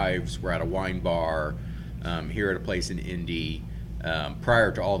wives were at a wine bar here at a place in Indy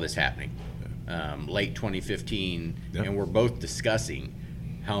prior to all this happening, late 2015, Yep. and we're both discussing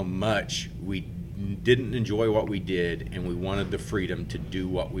how much we didn't enjoy what we did and we wanted the freedom to do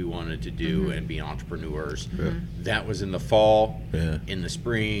what we wanted to do and be entrepreneurs. That was in the fall. In the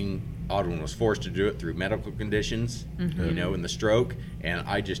spring, Audwin was forced to do it through medical conditions, you know, in the stroke, and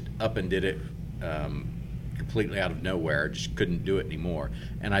I just up and did it completely out of nowhere. Just couldn't do it anymore.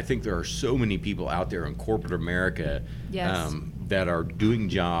 And I think there are so many people out there in corporate America that are doing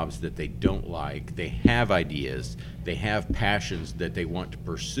jobs that they don't like. They have ideas, they have passions that they want to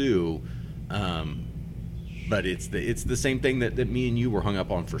pursue, but it's the same thing that me and you were hung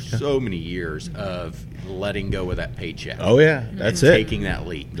up on for so many years of letting go of that paycheck. Oh yeah, that's it. Taking that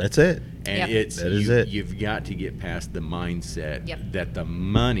leap. That's it. And you've got to get past the mindset that the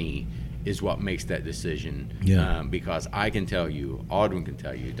money is what makes that decision. Because I can tell you, Audwin can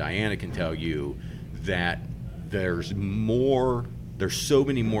tell you, Diana can tell you that there's so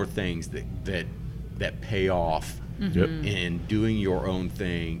many more things that pay off in doing your own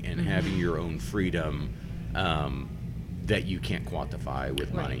thing and having your own freedom that you can't quantify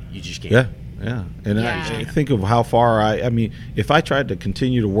with money. You just can't. Yeah. And I think of how far I mean, if I tried to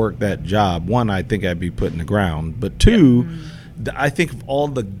continue to work that job, one, I think I'd be put in the ground. But two, I think of all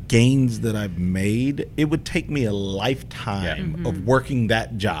the gains that I've made, it would take me a lifetime of working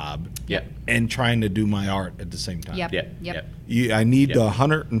that job and trying to do my art at the same time. I need the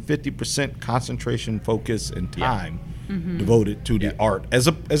 150% concentration, focus, and time devoted to the art as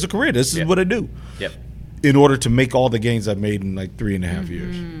a career. This is what I do. In order to make all the gains I've made in like 3.5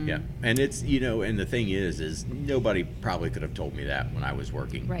 years. And it's, you know, and the thing is nobody probably could have told me that when I was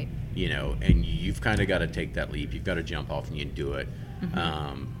working. Right. You know, and you've kind of got to take that leap. You've got to jump off and you do it.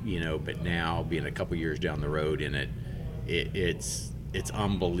 You know, but now being a couple years down the road in it's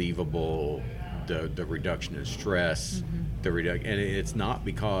unbelievable the reduction in stress, and it's not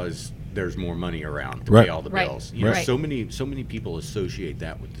because there's more money around to pay all the bills. You know, so many people associate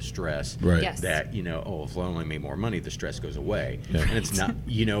that with the stress. That, you know, oh, if I only made more money, the stress goes away. And it's not,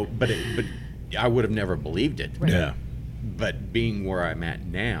 you know, but I would have never believed it. But being where I'm at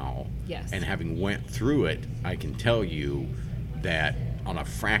now, and having went through it, I can tell you that on a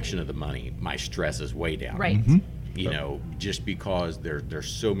fraction of the money, my stress is way down. You know, just because there's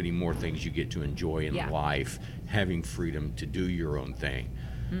so many more things you get to enjoy in life, having freedom to do your own thing.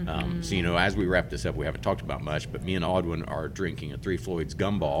 So, you know, as we wrap this up, we haven't talked about much, but me and Audwin are drinking a Three Floyds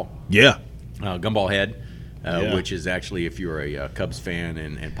Gumball. Gumball Head, which is actually, if you're a Cubs fan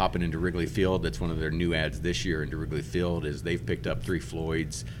and popping into Wrigley Field, that's one of their new ads this year into Wrigley Field, is they've picked up Three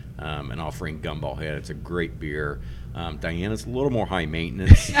Floyds and offering Gumball Head. It's a great beer. Diana's a little more high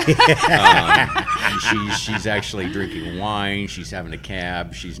maintenance. She's actually drinking wine. She's having a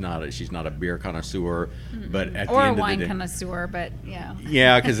cab. She's not a beer connoisseur, but at the end of the day, or a wine connoisseur. But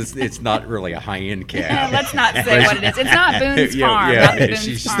because it's not really a high end cab. Let's not say what it is. It's not Boone's Farm.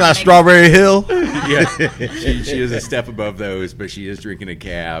 She's not Strawberry Hill. She is a step above those, but she is drinking a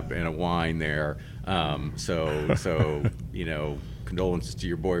cab and a wine there. So you know. Condolences to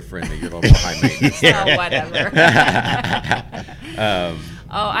your boyfriend that you're a little high maintenance. Whatever.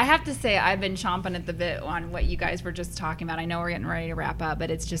 I have to say, I've been chomping at the bit on what you guys were just talking about. I know we're getting ready to wrap up, but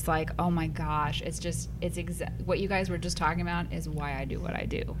it's just like, oh my gosh, what you guys were just talking about is why I do what I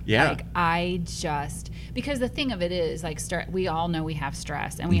do. Because the thing of it is, like, we all know we have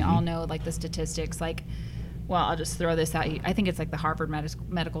stress, and we all know, like, the statistics, like, well, I'll just throw this out. I think it's like the Harvard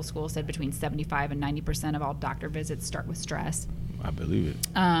Medical School said between 75 and 90% of all doctor visits start with stress. I believe it.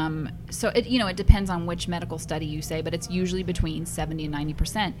 So it depends on which medical study you say, but it's usually between 70 and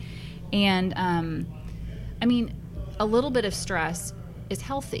 90%. And I mean, a little bit of stress is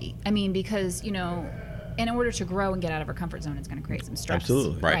healthy. I mean, because in order to grow and get out of our comfort zone, it's going to create some stress.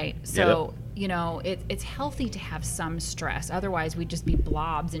 Absolutely. Right. So, it's healthy to have some stress. Otherwise, we'd just be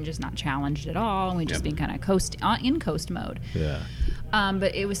blobs and just not challenged at all. And we'd just be kind of in coast mode.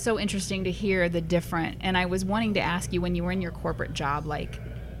 But it was so interesting to hear the different. And I was wanting to ask you, when you were in your corporate job, like,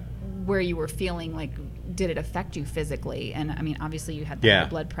 where you were feeling, like, did it affect you physically? And I mean, obviously you had the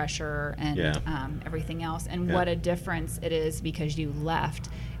blood pressure and everything else, and what a difference it is, because you left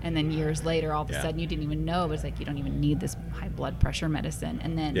and then years later all of a sudden you didn't even know, but it's like you don't even need this high blood pressure medicine.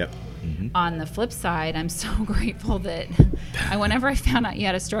 And then on the flip side, I'm so grateful that whenever I found out you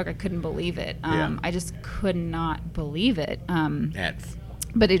had a stroke, I couldn't believe it. I just could not believe it.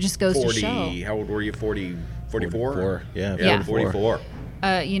 But it just goes 40, to show. How old were you? 44? 44. Yeah, 44.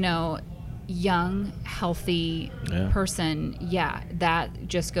 Young, healthy person, that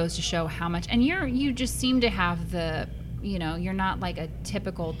just goes to show how much. And you just seem to have the, you're not like a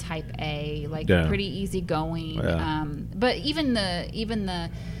typical type A, like pretty easygoing. But even the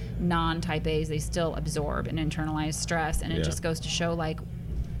non-type A's, they still absorb and internalize stress, and it just goes to show, like,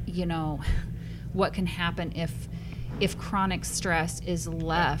 what can happen if chronic stress is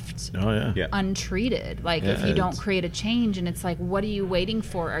left Yeah. untreated. Like if Yeah, you don't it's- create a change, and it's like, what are you waiting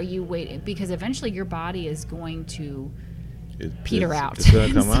for? Are you waiting? Because eventually your body is going to peter out It's gonna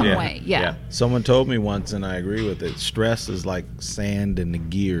in come some out. way. Yeah. Someone told me once, and I agree with it. Stress is like sand in the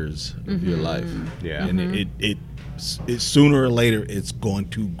gears of your life. Yeah. And it sooner or later it's going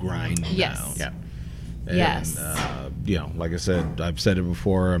to grind Yes. down. Yeah. And, Yes. Like I said, I've said it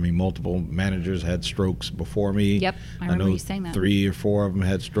before. I mean, multiple managers had strokes before me. Yep, I remember know you saying that. 3 or 4 of them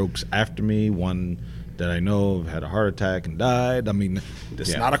had strokes after me. One that I know of had a heart attack and died. I mean, it's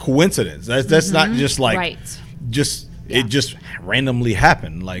Yeah. not a coincidence. That's not just like Right. just Yeah. it just randomly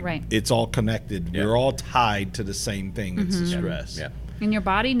happened. Like Right. it's all connected. Yeah. We're all tied to the same thing. It's the stress. Yeah. And your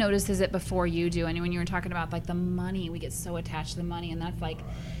body notices it before you do. And when you were talking about like the money, we get so attached to the money, and that's like,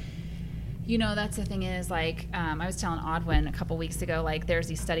 that's the thing is like, I was telling Odwin a couple weeks ago, like there's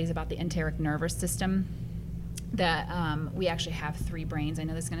these studies about the enteric nervous system that we actually have 3 brains. I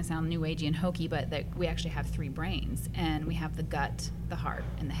know this is going to sound new agey and hokey, but that we actually have 3 brains, and we have the gut, the heart,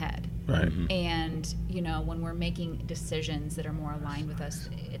 and the head. Right. And when we're making decisions that are more aligned with us,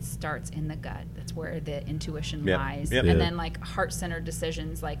 it starts in the gut. That's where the intuition Yep. lies. Yep. And Yeah. then like heart-centered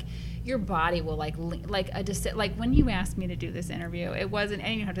decisions, like your body will like when you asked me to do this interview, it wasn't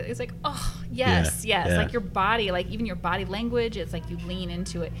anything. It's like, oh yes, Yeah. yes. Yeah. Like your body, like even your body language, it's like you lean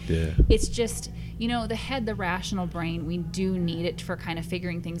into it. Yeah. It's just the head, the rational brain, we do need it for kind of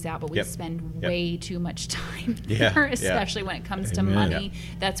figuring things out, but we Yep. spend Yep. way too much time Yeah. there, Yeah. especially when it comes to Amen. money.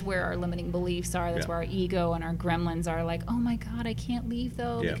 That's where our limiting beliefs are. That's Yeah. where our ego and our gremlins are like, oh my God, I can't leave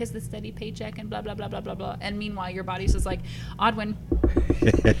though Yeah. because the steady paycheck and blah, blah, blah, blah, blah, blah. And meanwhile, your body's just like, Odwin,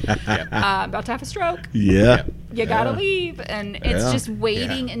 about to have a stroke. Yeah. You gotta Yeah. leave. And it's Yeah. just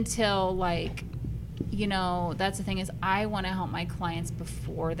waiting until like, that's the thing is I want to help my clients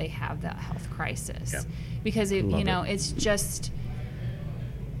before they have that health crisis. Yeah. Because Love it. it's just,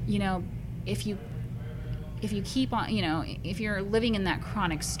 if you keep on, if you're living in that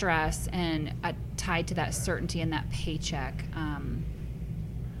chronic stress and tied to that certainty and that paycheck,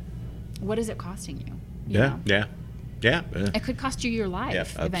 what is it costing you? You Yeah. know? Yeah. Yeah. It could cost you your life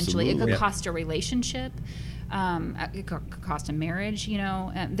Yeah, eventually. It could absolutely. cost a relationship. It could cost a marriage.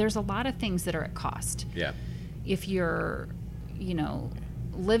 There's a lot of things that are at cost. Yeah. If you're,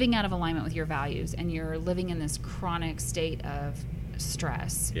 living out of alignment with your values and you're living in this chronic state of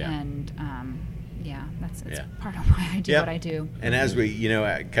stress. Yeah. And that's Yeah. part of why I do Yeah. what I do. And as we,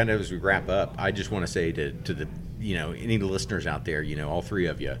 kind of as we wrap up, I just want to say to the, any listeners out there, all 3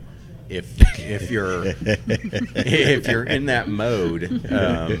 of you, if you're if you're in that mode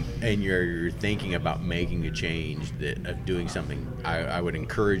and you're thinking about making a change, of doing something, I would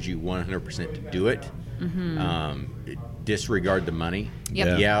encourage you 100% to do it. Disregard the money.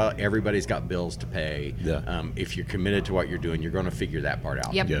 Yep. Yeah, everybody's got bills to pay. Yeah. If you're committed to what you're doing, you're going to figure that part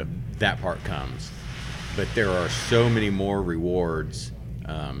out. Yep. Yeah. That part comes. But there are so many more rewards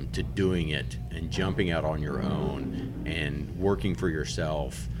to doing it and jumping out on your own and working for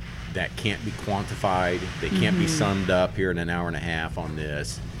yourself that can't be quantified. They can't be summed up here in an hour and a half on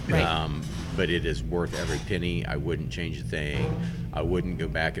this. Right. But it is worth every penny. I wouldn't change a thing. I wouldn't go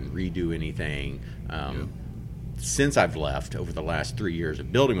back and redo anything. Since I've left over the last 3 years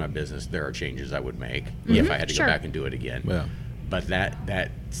of building my business, there are changes I would make if I had to Sure. go back and do it again. Yeah. But that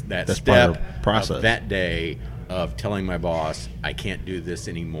That's step part of the process. of that day of telling my boss I can't do this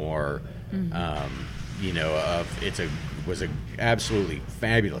anymore, was a absolutely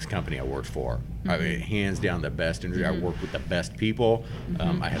fabulous company I worked for. I mean, hands down the best. And I worked with the best people.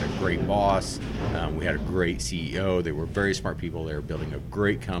 I had a great boss. We had a great CEO. They were very smart people. They were building a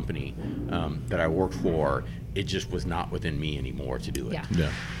great company that I worked for. It just was not within me anymore to do it. Yeah.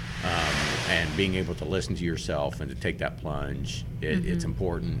 Yeah. And being able to listen to yourself and to take that plunge, it's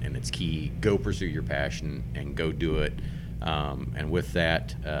important and it's key. Go pursue your passion and go do it. And with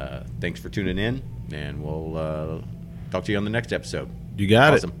that, thanks for tuning in, and we'll talk to you on the next episode. You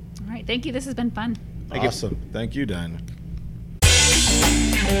got Awesome. All right. Thank you. This has been fun. Thank you. Awesome. Thank you, Dinah.